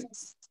vocabulary?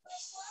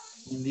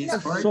 In this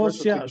part?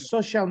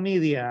 Social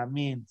media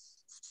means.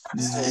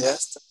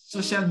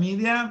 Social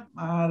media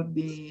are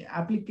the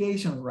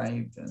application,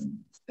 right?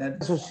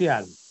 That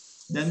Social.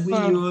 That we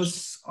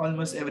use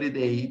almost every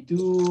day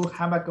to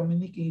have a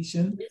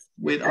communication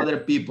with other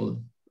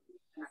people.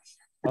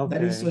 Okay.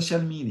 That is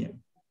social media.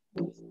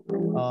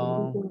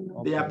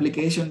 The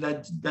application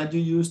that you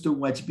use to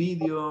watch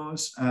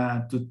videos,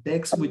 to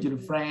text with your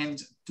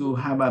friends, to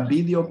have a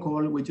video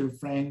call with your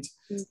friends.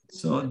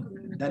 So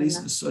that is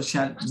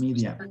social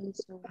media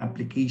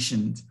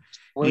applications.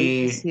 When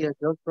you see a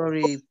doctor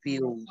if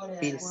you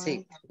feel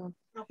sick.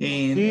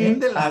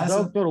 And the last,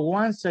 a doctor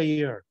once a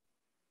year.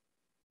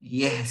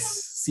 Yes,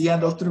 see a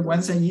doctor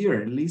once a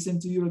year. Listen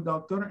to your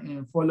doctor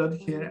and follow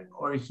her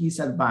or his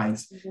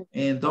advice.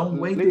 And don't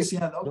wait to see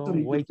a doctor.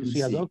 Don't wait to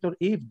see a doctor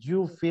if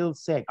you feel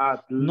sick.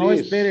 At No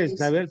least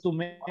esperes a ver tu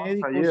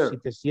médico si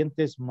te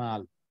sientes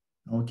mal.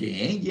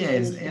 Okay,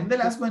 yes. And the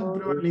last one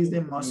probably is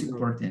the most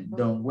important.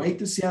 Don't wait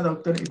to see a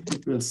doctor if you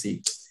feel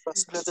sick.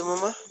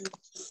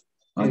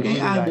 Okay,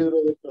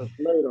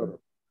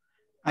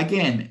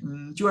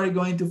 again, you are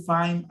going to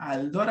find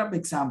a lot of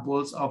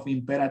examples of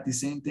imperative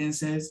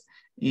sentences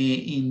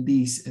in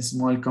this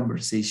small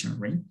conversation,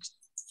 right?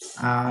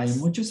 Hay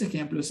muchos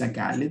ejemplos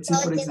acá. Let's say,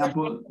 for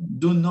example,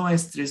 do not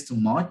stress too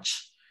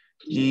much.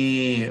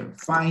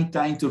 Find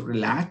time to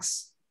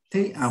relax.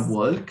 Take a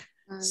walk.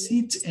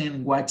 Sit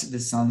and watch the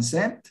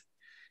sunset.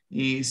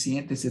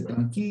 Siéntese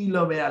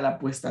tranquilo, vea la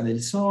puesta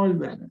del sol,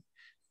 ¿verdad?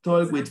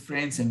 Talk with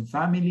friends and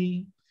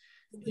family.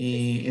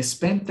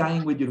 Spend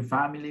time with your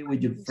family,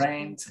 with your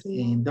friends,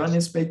 and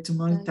don't spend too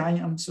much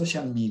time on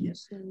social media.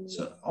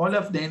 So all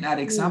of them are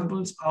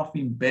examples of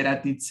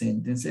imperative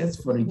sentences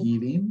for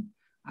giving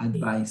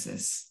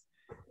advices.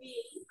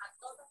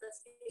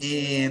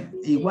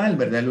 Igual,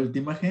 ¿verdad? El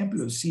último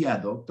ejemplo, see a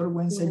doctor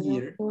once a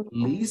year,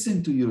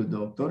 listen to your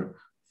doctor,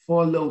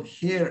 follow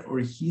her or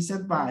his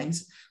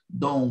advice,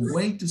 don't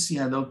wait to see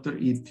a doctor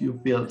if you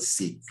feel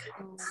sick.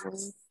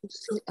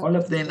 All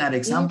of them are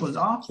examples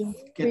of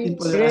qué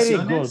tipo de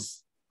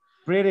oraciones.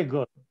 Pretty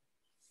good.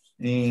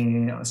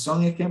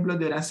 Son ejemplos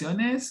de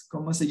oraciones,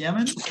 ¿cómo se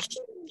llaman?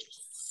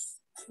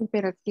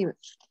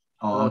 Imperativas.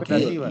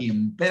 Okay,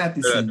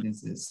 imperative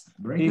sentences.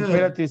 Very good.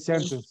 Imperative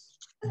sentence.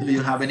 Do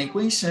you have any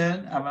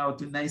question about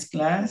tonight's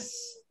class?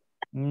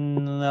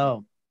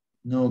 No.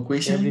 No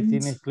questions?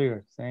 Everything is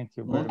clear. Thank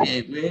you very much.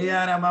 Okay, we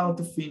are about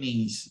to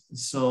finish.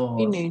 So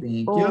thank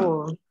you.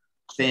 Oh.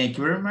 Thank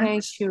you very much.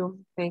 Thank you.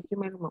 Thank you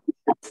very much.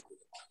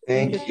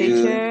 Thank you.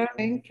 Teacher.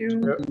 Thank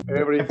you.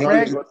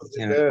 Everybody.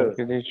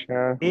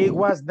 It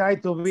was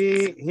nice to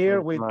be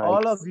here with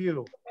all of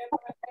you.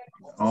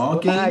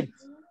 Okay.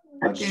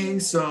 Okay,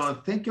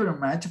 so thank you very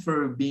much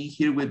for being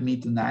here with me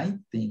tonight.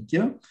 Thank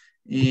you.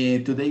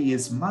 Today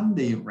is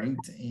Monday, right?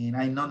 And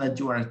I know that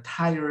you are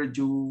tired,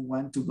 you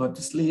want to go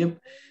to sleep.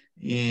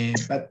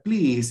 But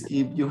please,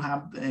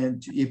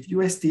 if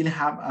you still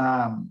have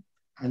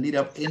a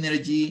little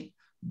energy,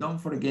 don't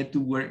forget to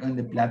work on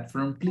the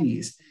platform,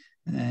 please.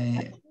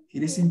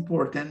 It is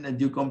important that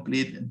you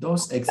complete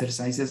those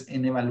exercises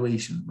and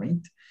evaluation,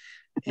 right?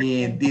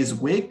 This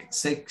week,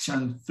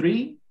 section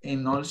 3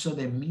 and also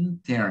the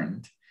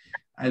midterm.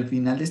 Al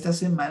final de esta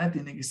semana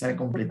tiene que estar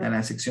completa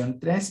la sección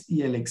 3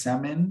 y el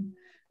examen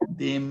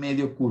de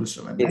medio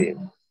curso, ¿verdad?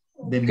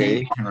 De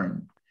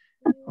midterm.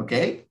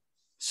 Okay?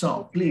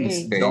 So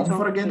please Okay. don't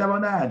forget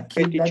about that.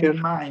 Keep that teacher.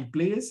 in mind,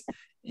 please.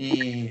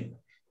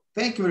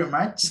 Thank you very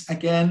much.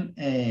 Again,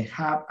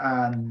 have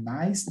a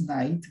nice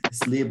night.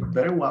 Sleep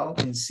very well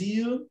and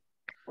see you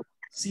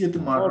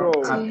tomorrow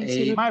at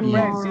See 8 you My p.m.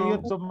 friends, see you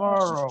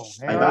tomorrow.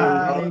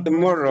 Bye-bye.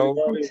 Tomorrow.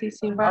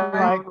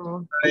 Bye-bye.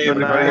 Good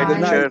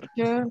night,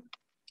 teacher.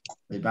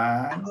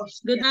 Bye-bye.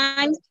 Good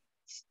night.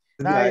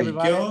 Good night, Thank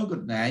everybody. you.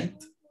 Good night.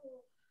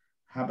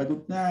 Have a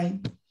good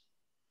night.